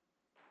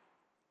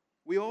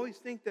 We always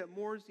think that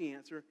more is the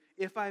answer.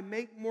 If I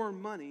make more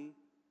money,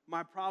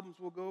 my problems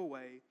will go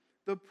away.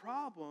 The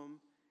problem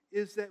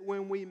is that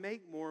when we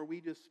make more, we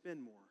just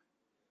spend more.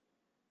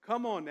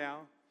 Come on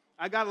now.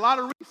 I got a lot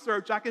of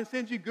research. I can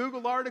send you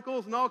Google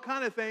articles and all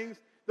kind of things.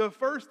 The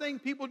first thing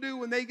people do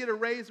when they get a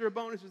raise or a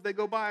bonus is they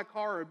go buy a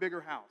car or a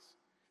bigger house.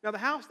 Now, the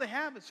house they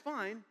have is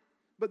fine,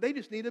 but they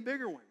just need a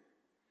bigger one.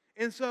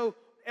 And so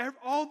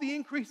all the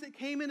increase that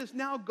came in is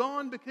now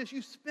gone because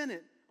you spent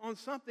it on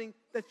something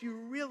that you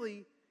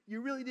really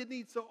did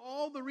need. So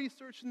all the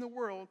research in the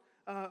world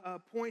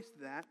points to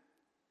that.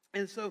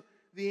 And so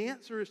the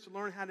answer is to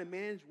learn how to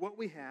manage what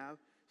we have.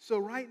 So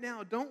right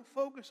now, don't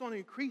focus on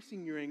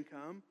increasing your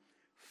income.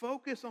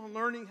 Focus on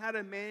learning how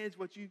to manage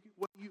what you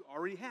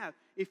already have.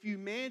 If you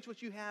manage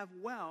what you have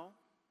well,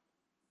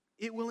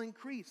 it will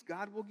increase.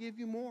 God will give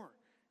you more.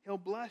 He'll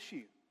bless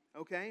you,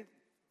 okay?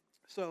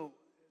 So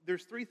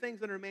there's 3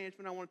 things under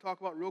management I want to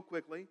talk about real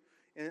quickly.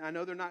 And I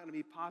know they're not going to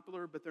be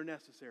popular, but they're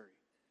necessary.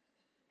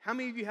 How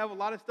many of you have a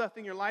lot of stuff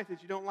in your life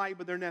that you don't like,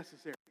 but they're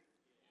necessary?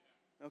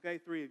 Okay,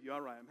 3 of you.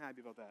 All right, I'm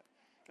happy about that.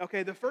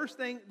 Okay, the first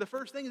thing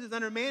is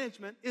under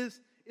management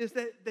is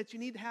that you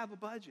need to have a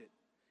budget.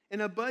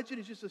 And a budget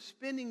is just a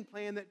spending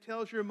plan that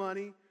tells your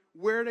money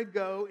where to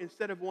go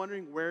instead of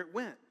wondering where it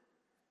went.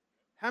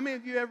 How many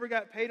of you ever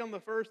got paid on the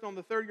first and on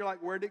the third, you're like,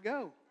 where'd it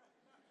go?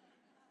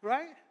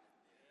 Right?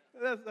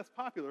 That's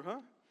popular,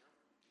 huh?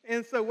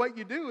 And so what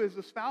you do is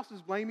the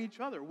spouses blame each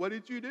other. What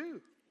did you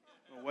do?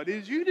 Well, what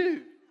did you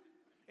do?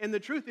 And the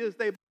truth is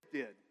they both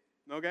did,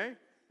 okay?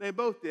 They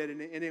both did,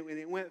 and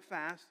it went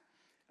fast.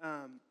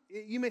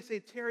 You may say,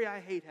 Terry, I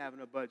hate having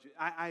a budget.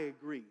 I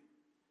agree.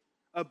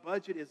 A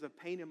budget is a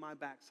pain in my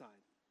backside,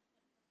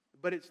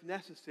 but it's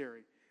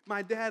necessary.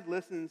 My dad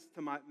listens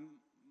to my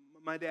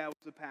dad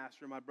was a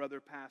pastor. My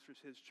brother pastors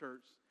his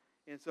church.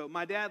 And so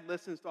my dad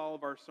listens to all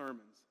of our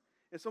sermons.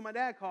 And so my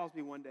dad calls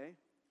me one day,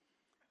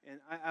 and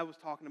I was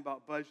talking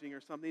about budgeting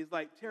or something. He's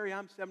like, Terry,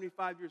 I'm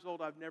 75 years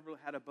old. I've never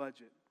had a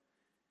budget.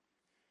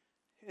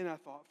 And I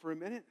thought for a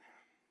minute.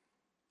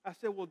 I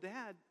said, well,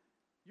 Dad,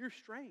 you're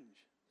strange.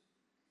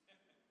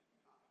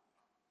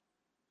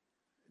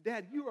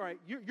 Dad,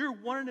 you're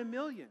 1 in a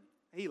million.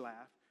 He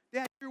laughed.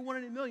 Dad, you're 1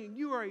 in a million.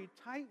 You are a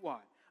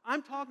tightwad.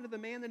 I'm talking to the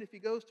man that if he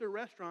goes to a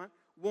restaurant,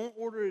 won't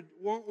order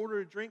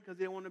a drink because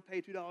they don't want to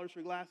pay $2 for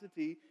a glass of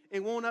tea,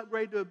 and won't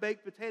upgrade to a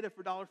baked potato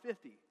for $1.50.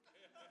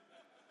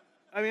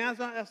 I mean,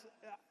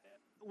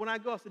 when I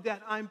go, I said,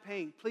 Dad, I'm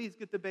paying. Please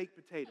get the baked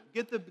potato.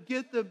 Get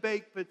the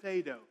baked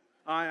potato.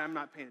 I'm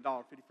not paying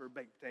 $1.50 for a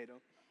baked potato.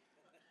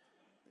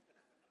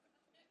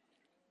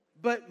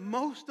 But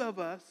most of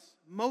us,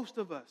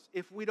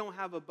 if we don't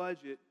have a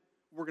budget,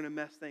 we're going to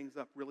mess things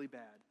up really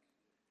bad.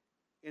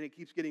 And it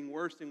keeps getting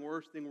worse and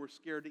worse, and we're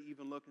scared to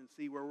even look and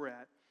see where we're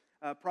at.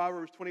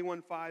 Proverbs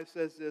 21:5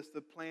 says this, the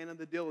plan of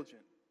the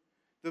diligent.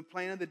 The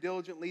plan of the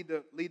diligent lead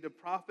to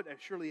profit as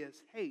surely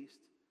as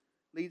haste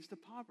leads to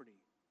poverty.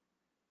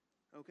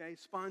 Okay?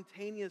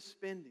 Spontaneous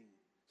spending,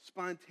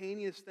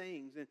 spontaneous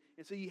things. And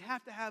so you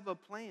have to have a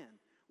plan.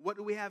 What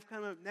do we have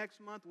coming up next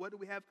month? What do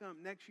we have coming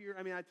up next year?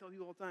 I mean, I tell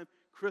you all the time,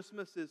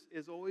 Christmas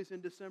is always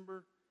in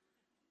December.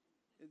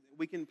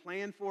 We can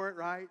plan for it,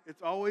 right?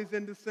 It's always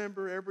in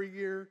December every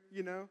year,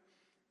 you know.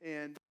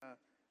 And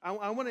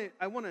I want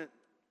to,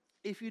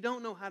 if you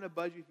don't know how to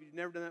budget, if you've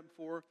never done that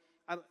before,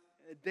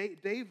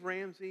 Dave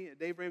Ramsey at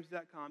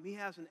DaveRamsey.com, he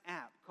has an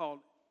app called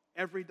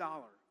Every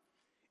Dollar.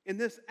 And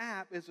this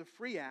app is a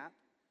free app.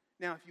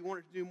 Now, if you want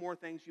it to do more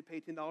things, you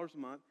pay $10 a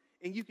month.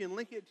 And you can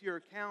link it to your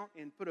account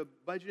and put a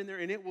budget in there,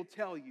 and it will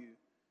tell you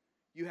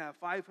have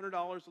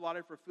 $500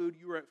 allotted for food,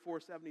 you were at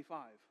 $475.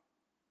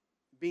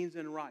 Beans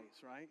and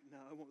rice, right? No,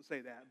 I won't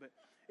say that, but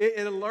it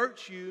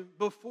alerts you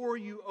before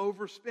you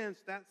overspend.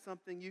 So that's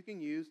something you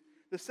can use.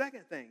 The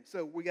second thing,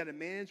 so we got to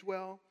manage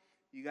well,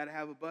 you got to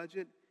have a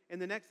budget, and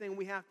the next thing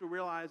we have to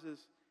realize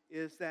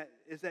is that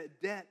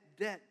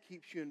debt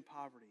keeps you in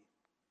poverty.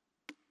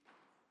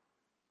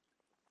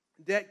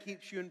 Debt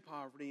keeps you in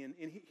poverty, and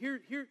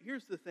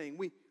here's the thing.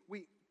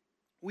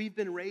 We've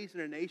been raised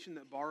in a nation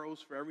that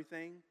borrows for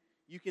everything.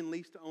 You can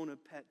lease to own a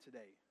pet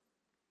today.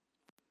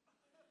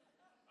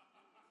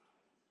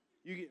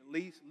 You get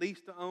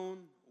lease to own,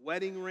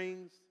 wedding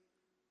rings.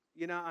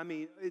 You know, I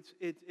mean,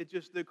 it's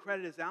just the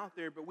credit is out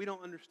there, but we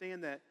don't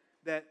understand that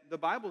the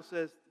Bible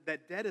says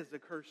that debt is a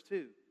curse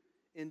too,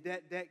 and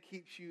debt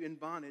keeps you in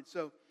bondage.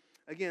 So,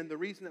 again, the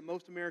reason that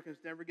most Americans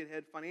never get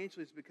ahead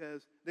financially is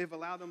because they've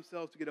allowed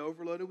themselves to get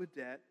overloaded with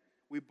debt.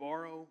 We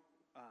borrow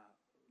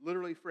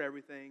literally for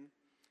everything.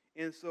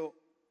 And so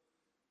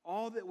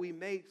all that we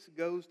make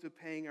goes to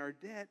paying our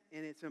debt,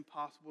 and it's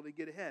impossible to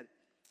get ahead.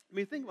 I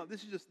mean, think about it.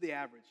 This is just the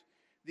average.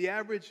 The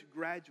average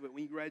graduate,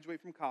 when you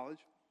graduate from college,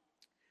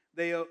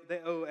 the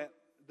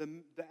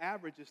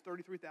average is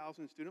 $33,000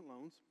 in student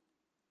loans,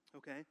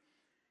 okay?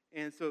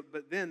 And so,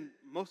 but then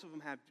most of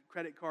them have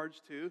credit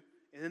cards too,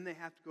 and then they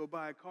have to go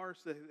buy a car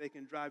so that they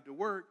can drive to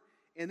work,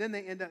 and then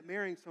they end up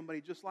marrying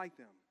somebody just like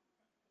them.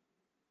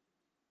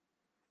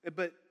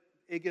 But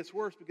it gets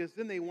worse because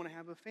then they want to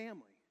have a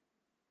family.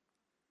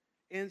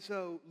 And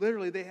so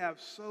literally they have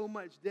so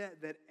much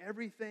debt that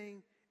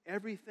everything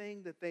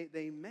that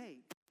they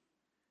make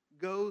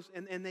goes,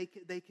 and they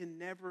can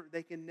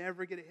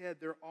never get ahead.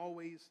 They're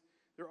always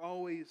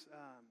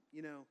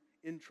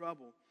in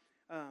trouble.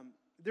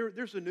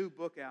 There's a new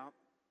book out.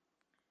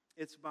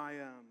 It's by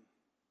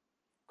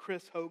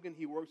Chris Hogan.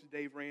 He works with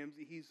Dave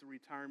Ramsey. He's the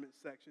retirement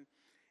section.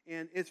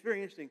 And it's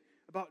very interesting.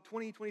 About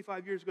 20,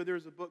 25 years ago, there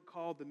was a book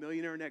called The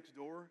Millionaire Next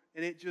Door.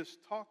 And it just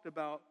talked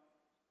about,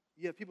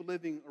 you have people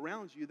living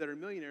around you that are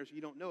millionaires.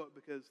 You don't know it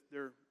because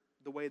they're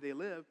the way they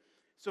live.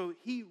 So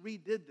he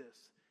redid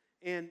this.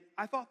 And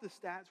I thought the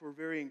stats were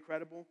very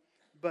incredible.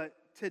 But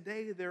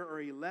today there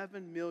are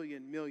 11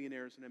 million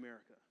millionaires in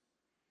America.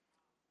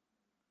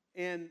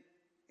 And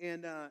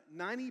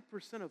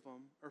 90% of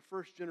them are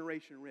first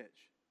generation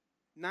rich.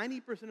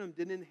 90% of them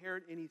didn't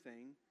inherit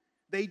anything.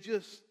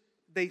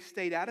 They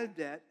stayed out of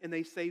debt and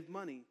they saved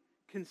money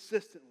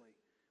consistently.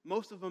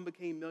 Most of them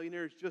became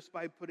millionaires just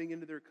by putting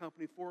into their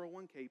company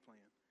 401k plan.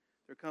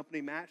 Their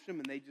company matched them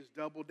and they just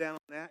doubled down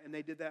on that, and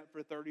they did that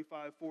for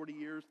 35, 40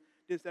 years.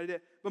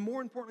 But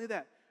more importantly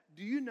that,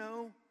 do you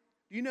know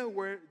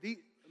where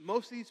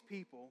most of these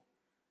people,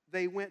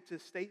 they went to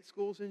state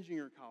schools and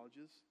junior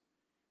colleges.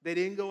 They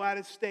didn't go out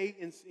of state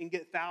and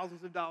get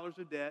thousands of dollars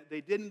of debt.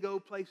 They didn't go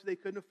places they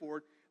couldn't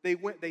afford.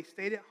 They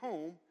stayed at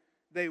home.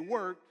 They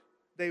worked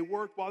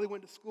while they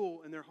went to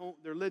school, and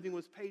their living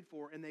was paid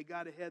for, and they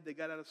got ahead. They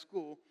got out of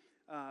school,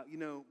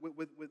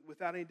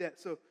 without any debt.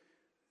 So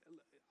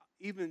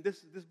even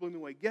this blew me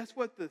away. Guess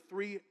what the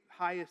 3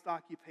 highest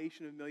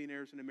occupation of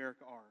millionaires in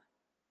America are?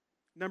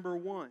 Number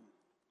 1,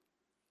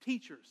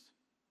 teachers.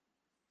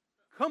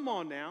 Come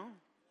on now.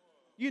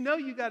 You know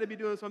you got to be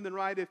doing something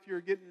right if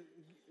you're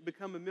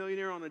become a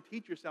millionaire on a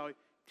teacher's salary.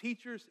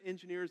 Teachers,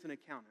 engineers, and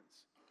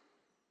accountants.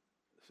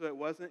 So it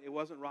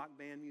wasn't rock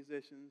band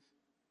musicians.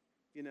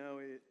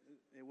 It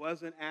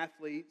wasn't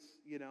athletes,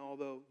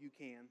 although you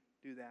can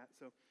do that.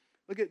 So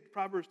look at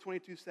Proverbs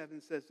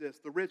 22:7 says this: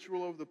 the rich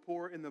rule over the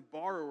poor, and the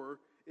borrower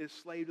is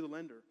slave to the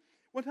lender.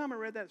 One time I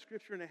read that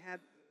scripture and I had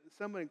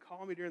someone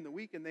call me during the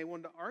week and they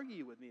wanted to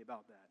argue with me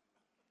about that.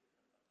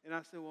 And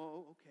I said,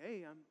 well,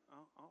 okay,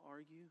 I'll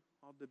argue,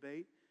 I'll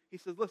debate. He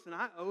says, listen,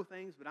 I owe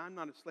things, but I'm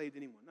not a slave to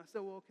anyone. I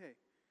said, well, okay,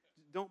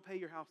 don't pay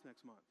your house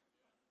next month.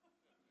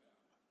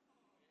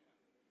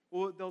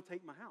 Well, they'll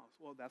take my house.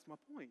 Well, that's my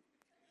point.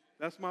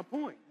 That's my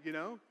point,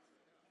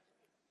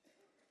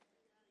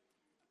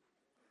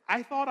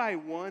 I thought I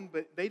won,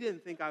 but they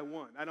didn't think I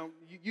won. I'm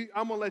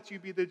going to let you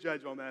be the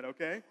judge on that,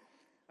 okay?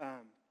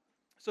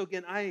 So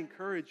again, I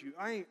encourage you.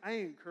 I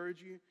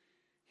encourage you.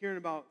 Here in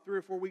about 3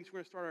 or 4 weeks, we're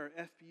going to start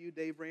our FPU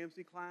Dave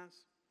Ramsey class.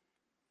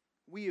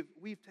 We've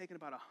taken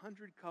about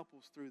 100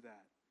 couples through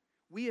that.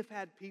 We have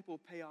had people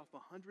pay off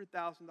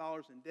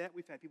 $100,000 in debt.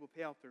 We've had people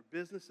pay off their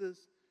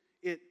businesses.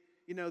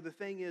 The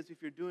thing is,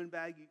 if you're doing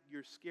bad,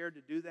 you're scared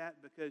to do that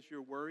because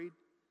you're worried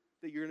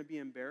that you're going to be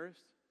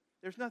embarrassed.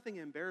 There's nothing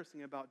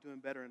embarrassing about doing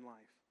better in life.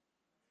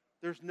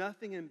 There's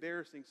nothing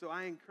embarrassing. So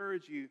I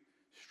encourage you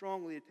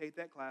strongly to take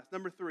that class.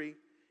 Number 3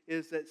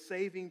 is that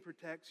saving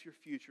protects your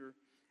future.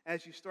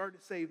 As you start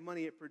to save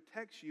money, it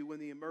protects you when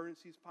the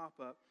emergencies pop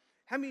up.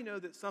 How many know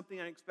that something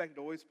unexpected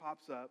always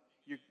pops up?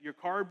 Your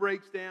car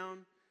breaks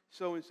down,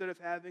 so instead of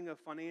having a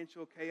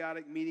financial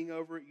chaotic meeting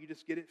over it, you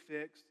just get it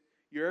fixed.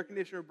 Your air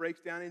conditioner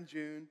breaks down in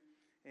June,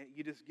 and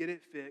you just get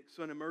it fixed.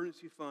 So an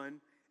emergency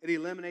fund, it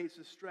eliminates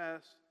the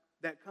stress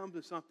that comes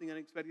when something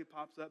unexpected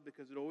pops up,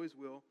 because it always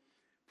will.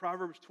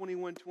 Proverbs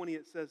 21:20,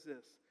 it says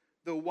this: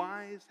 the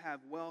wise have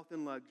wealth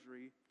and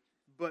luxury,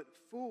 but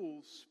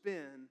fools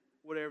spend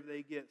whatever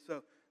they get.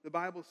 So the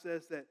Bible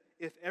says that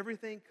if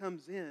everything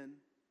comes in,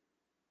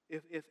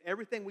 if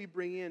everything we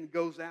bring in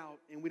goes out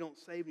and we don't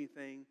save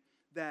anything,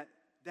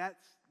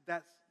 that's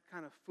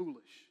kind of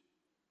foolish.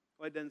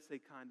 Well, it doesn't say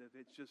kind of.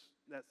 It's just,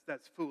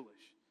 that's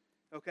foolish.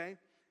 Okay?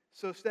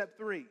 So step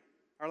 3,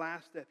 our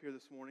last step here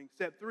this morning.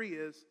 Step 3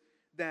 is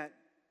that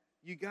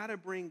you got to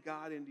bring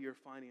God into your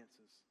finances.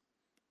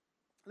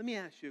 Let me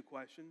ask you a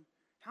question.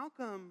 How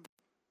come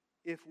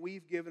if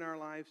we've given our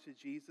lives to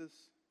Jesus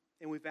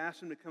and we've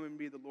asked Him to come and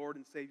be the Lord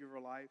and Savior of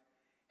our life,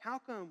 how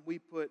come we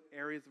put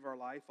areas of our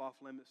life off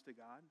limits to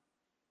God?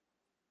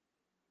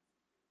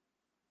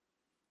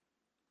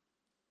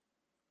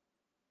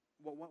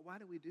 Why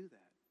do we do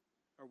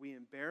that? Are we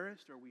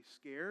embarrassed? Are we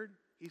scared?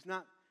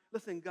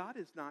 Listen, God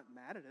is not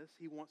mad at us.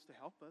 He wants to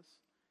help us.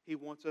 He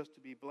wants us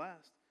to be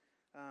blessed.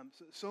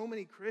 So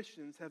many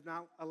Christians have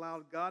not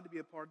allowed God to be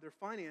a part of their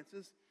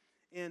finances.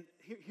 And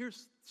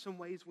here's some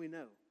ways we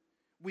know.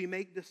 We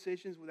make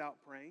decisions without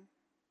praying.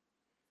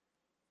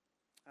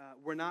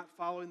 We're not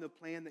following the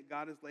plan that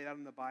God has laid out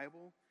in the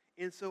Bible.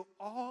 And so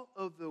all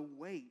of the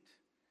weight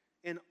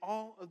and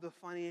all of the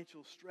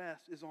financial stress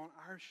is on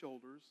our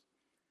shoulders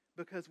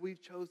because we've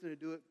chosen to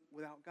do it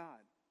without God.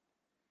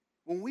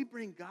 When we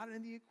bring God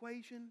into the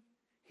equation,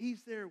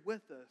 He's there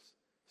with us,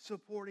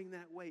 supporting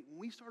that weight. When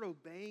we start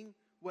obeying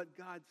what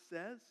God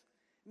says,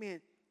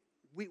 man,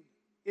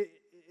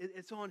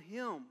 it's on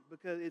Him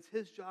because it's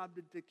His job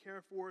to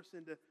care for us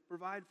and to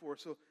provide for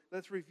us. So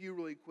let's review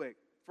really quick.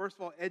 First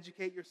of all,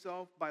 educate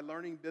yourself by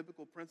learning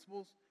biblical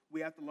principles. We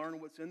have to learn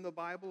what's in the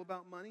Bible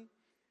about money.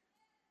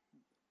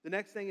 The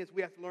next thing is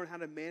we have to learn how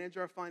to manage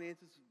our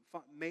finances.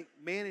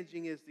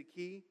 Managing is the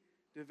key.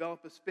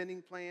 Develop a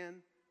spending plan,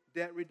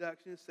 debt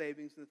reduction,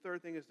 savings. And the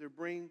third thing is to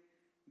bring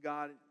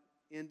God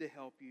in to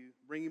help you.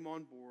 Bring Him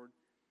on board.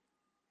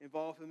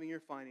 Involve Him in your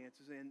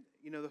finances. And,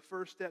 the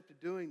first step to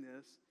doing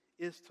this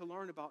is to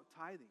learn about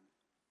tithing.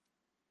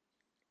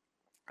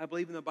 I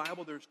believe in the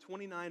Bible there's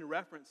 29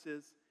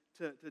 references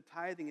to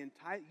tithing. And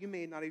you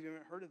may not even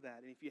have heard of that.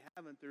 And if you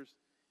haven't,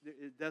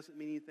 it doesn't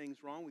mean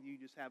anything's wrong with you. You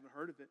just haven't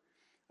heard of it.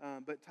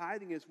 But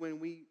tithing is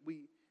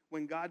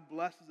when God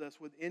blesses us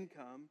with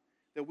income,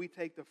 that we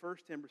take the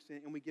first 10%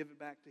 and we give it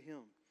back to Him.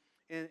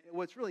 And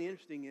what's really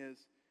interesting is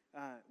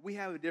we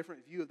have a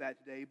different view of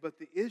that today, but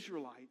the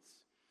Israelites,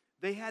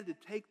 they had to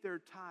take their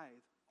tithe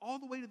all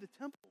the way to the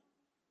temple.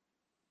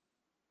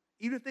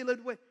 Even if they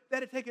lived away, they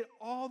had to take it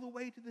all the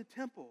way to the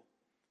temple.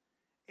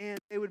 And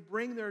they would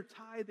bring their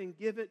tithe and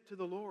give it to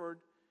the Lord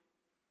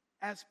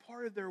as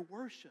part of their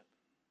worship.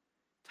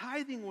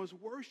 Tithing was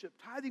worship.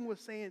 Tithing was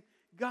saying,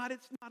 God,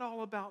 it's not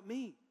all about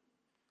me.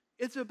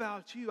 It's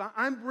about you.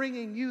 I'm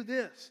bringing you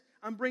this.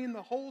 I'm bringing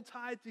the whole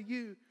tithe to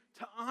you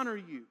to honor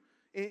you.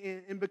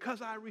 And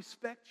because I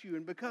respect you,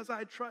 and because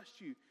I trust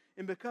you,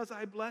 and because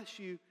I bless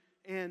you,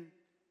 and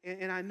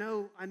I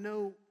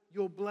know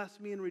you'll bless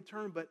me in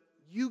return, but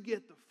you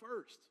get the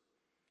first.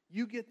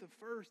 You get the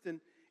first. And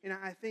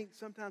I think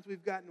sometimes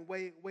we've gotten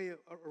way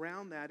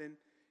around that. And,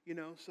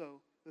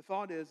 so the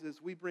thought is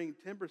we bring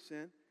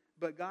 10%,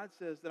 but God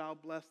says that I'll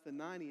bless the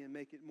 90 and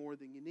make it more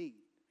than you need.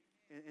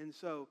 And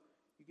so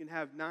you can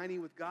have 90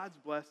 with God's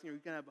blessing, or you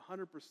can have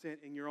 100%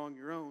 and you're on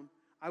your own.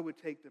 I would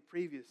take the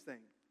previous thing.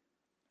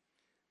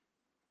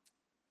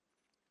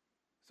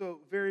 So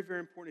very, very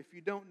important. If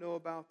you don't know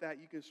about that,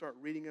 you can start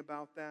reading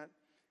about that.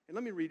 And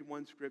let me read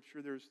one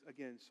scripture. There's,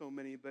 again, so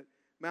many, but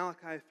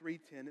Malachi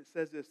 3:10, it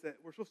says this, that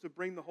we're supposed to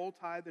bring the whole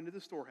tithe into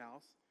the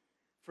storehouse.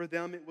 For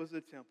them, it was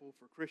the temple.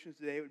 For Christians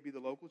today, it would be the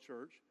local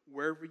church,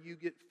 wherever you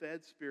get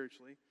fed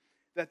spiritually,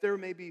 that there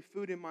may be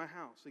food in my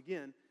house.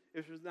 Again,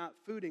 if there's not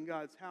food in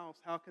God's house,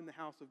 how can the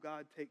house of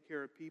God take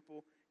care of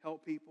people,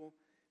 help people?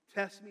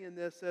 Test me in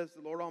this, says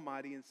the Lord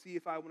Almighty, and see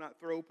if I will not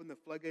throw open the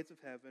floodgates of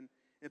heaven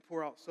and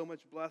pour out so much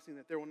blessing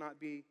that there will not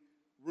be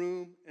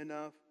room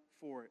enough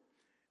for it.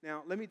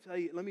 Now, let me tell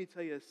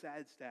you a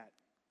sad stat.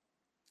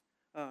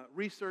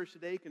 Research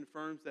today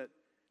confirms that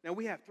now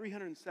we have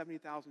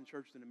 370,000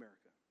 churches in America.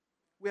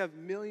 We have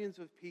millions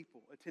of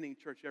people attending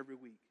church every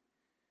week.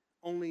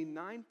 Only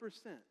 9%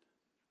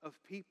 of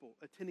people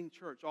attending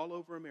church all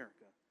over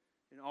America,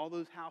 in all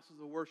those houses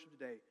of worship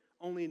today,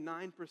 only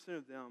 9%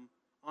 of them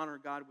honor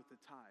God with the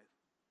tithe.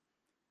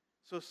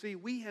 So see,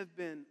 we've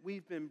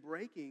been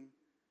breaking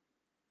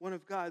one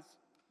of God's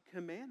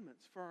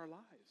commandments for our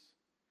lives.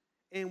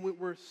 And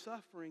we're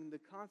suffering the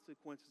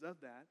consequences of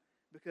that,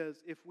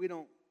 because if we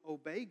don't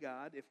obey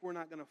God, if we're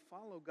not going to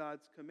follow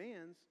God's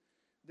commands,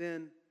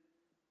 then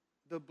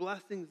the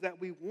blessings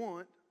that we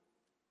want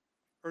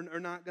are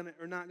not going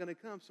to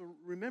come. So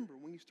remember,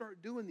 when you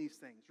start doing these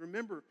things,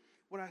 remember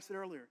what I said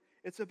earlier.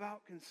 It's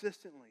about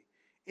consistently.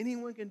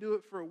 Anyone can do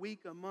it for a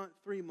week, a month,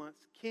 3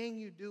 months. Can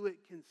you do it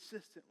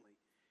consistently?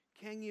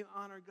 Can you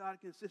honor God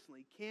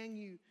consistently? Can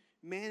you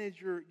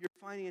manage your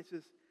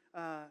finances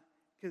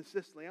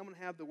consistently? I'm going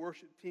to have the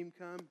worship team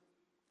come.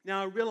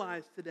 Now, I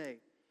realize today,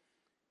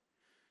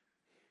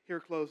 here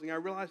closing, I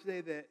realize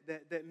today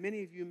that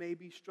many of you may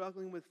be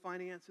struggling with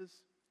finances.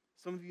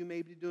 Some of you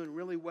may be doing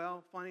really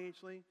well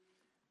financially.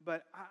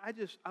 But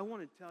I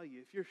want to tell you,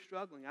 if you're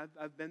struggling,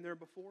 I've been there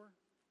before.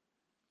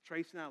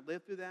 Tracy and I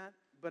lived through that.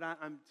 But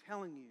I'm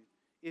telling you,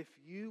 if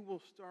you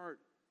will start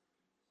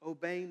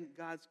obeying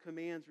God's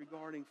commands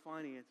regarding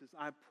finances,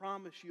 I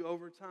promise you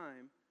over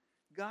time,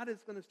 God is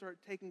going to start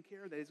taking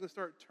care of that. He's going to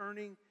start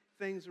turning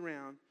things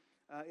around.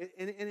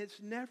 And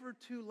it's never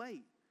too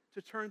late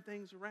to turn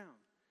things around.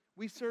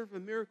 We serve a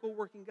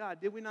miracle-working God.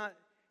 Did we not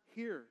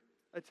hear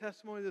a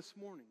testimony this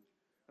morning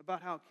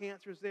about how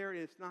cancer is there and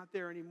it's not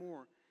there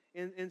anymore?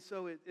 And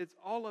so it's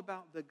all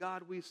about the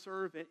God we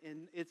serve,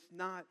 and it's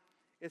not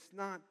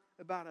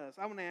about us.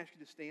 I want to ask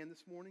you to stand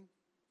this morning.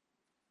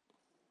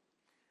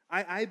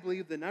 I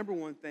believe the number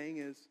one thing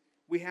is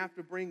we have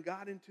to bring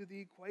God into the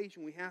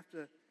equation. We have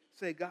to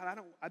say, God,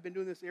 I've been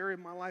doing this area of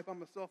my life by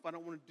myself. I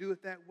don't want to do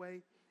it that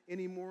way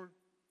anymore.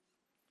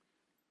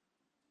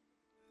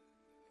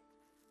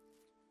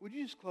 Would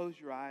you just close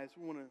your eyes?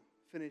 We want to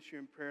finish here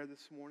in prayer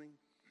this morning.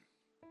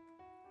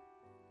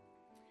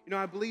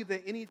 I believe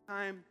that any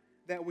time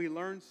that we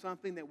learn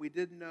something that we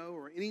didn't know,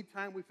 or any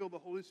time we feel the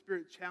Holy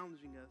Spirit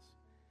challenging us,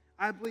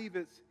 I believe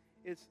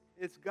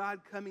it's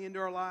God coming into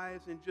our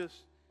lives and just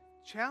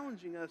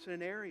challenging us in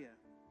an area.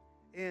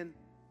 And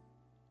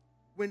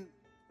when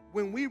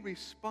we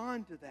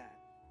respond to that,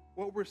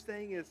 what we're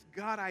saying is,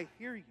 God, I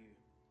hear you.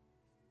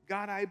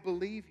 God, I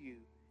believe you.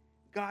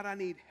 God, I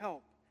need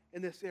help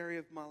in this area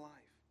of my life.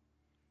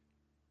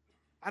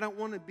 I don't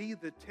want to be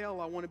the tail.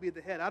 I want to be the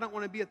head. I don't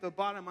want to be at the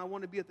bottom. I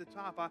want to be at the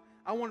top.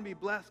 I want to be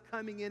blessed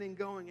coming in and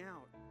going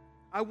out.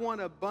 I want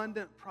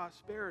abundant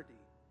prosperity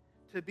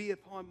to be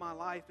upon my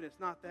life, and it's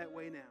not that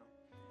way now.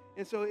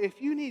 And so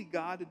if you need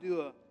God to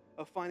do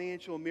a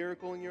financial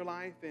miracle in your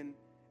life, and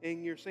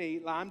you're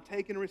saying, I'm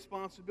taking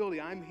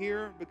responsibility. I'm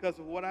here because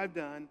of what I've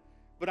done,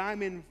 but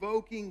I'm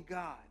invoking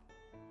God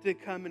to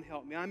come and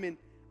help me.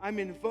 I'm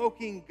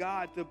invoking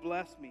God to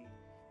bless me.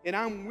 And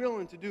I'm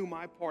willing to do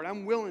my part.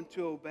 I'm willing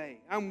to obey.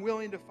 I'm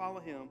willing to follow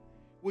Him.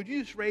 Would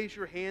you just raise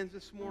your hands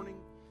this morning?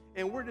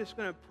 And we're just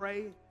going to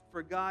pray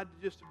for God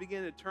just to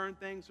begin to turn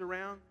things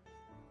around.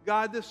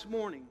 God, this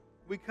morning,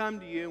 we come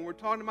to you and we're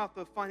talking about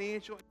the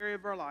financial area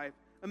of our life,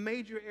 a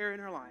major area in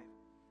our life.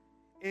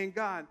 And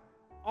God,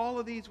 all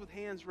of these with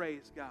hands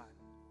raised, God.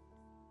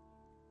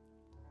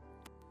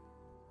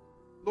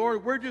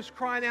 Lord, we're just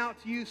crying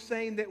out to you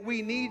saying that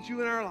we need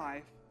you in our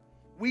life.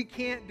 We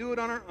can't do it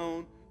on our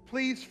own.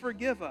 Please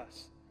forgive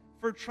us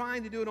for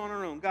trying to do it on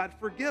our own. God,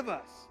 forgive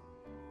us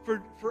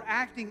for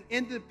acting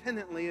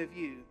independently of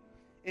you.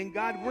 And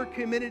God, we're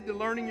committed to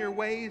learning your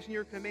ways and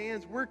your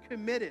commands. We're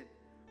committed,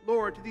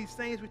 Lord, to these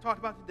things we talked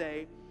about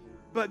today.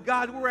 But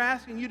God, we're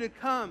asking you to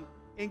come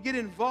and get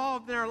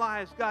involved in our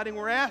lives, God. And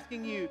we're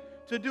asking you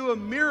to do a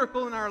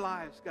miracle in our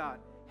lives, God.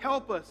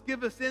 Help us.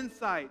 Give us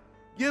insight.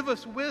 Give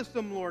us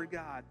wisdom, Lord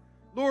God.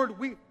 Lord,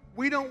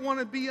 we don't want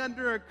to be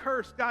under a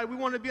curse, God. We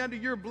want to be under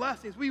your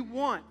blessings. We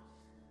want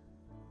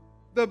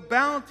the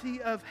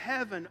bounty of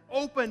heaven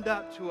opened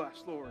up to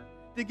us, Lord,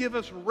 to give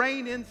us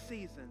rain in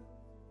season,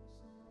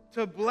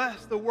 to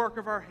bless the work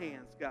of our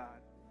hands, God.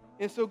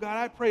 And so, God,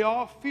 I pray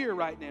all fear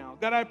right now.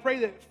 God, I pray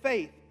that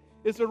faith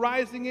is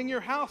arising in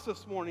your house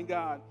this morning,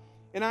 God.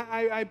 And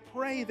I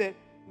pray that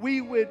we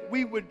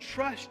would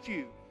trust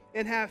you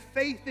and have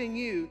faith in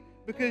you,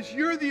 because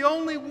you're the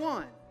only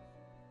one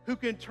who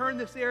can turn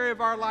this area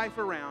of our life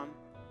around.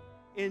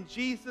 In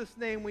Jesus'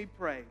 name we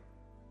pray.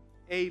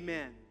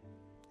 Amen.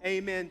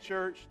 Amen,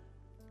 church.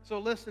 So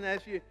listen,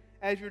 as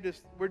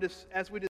we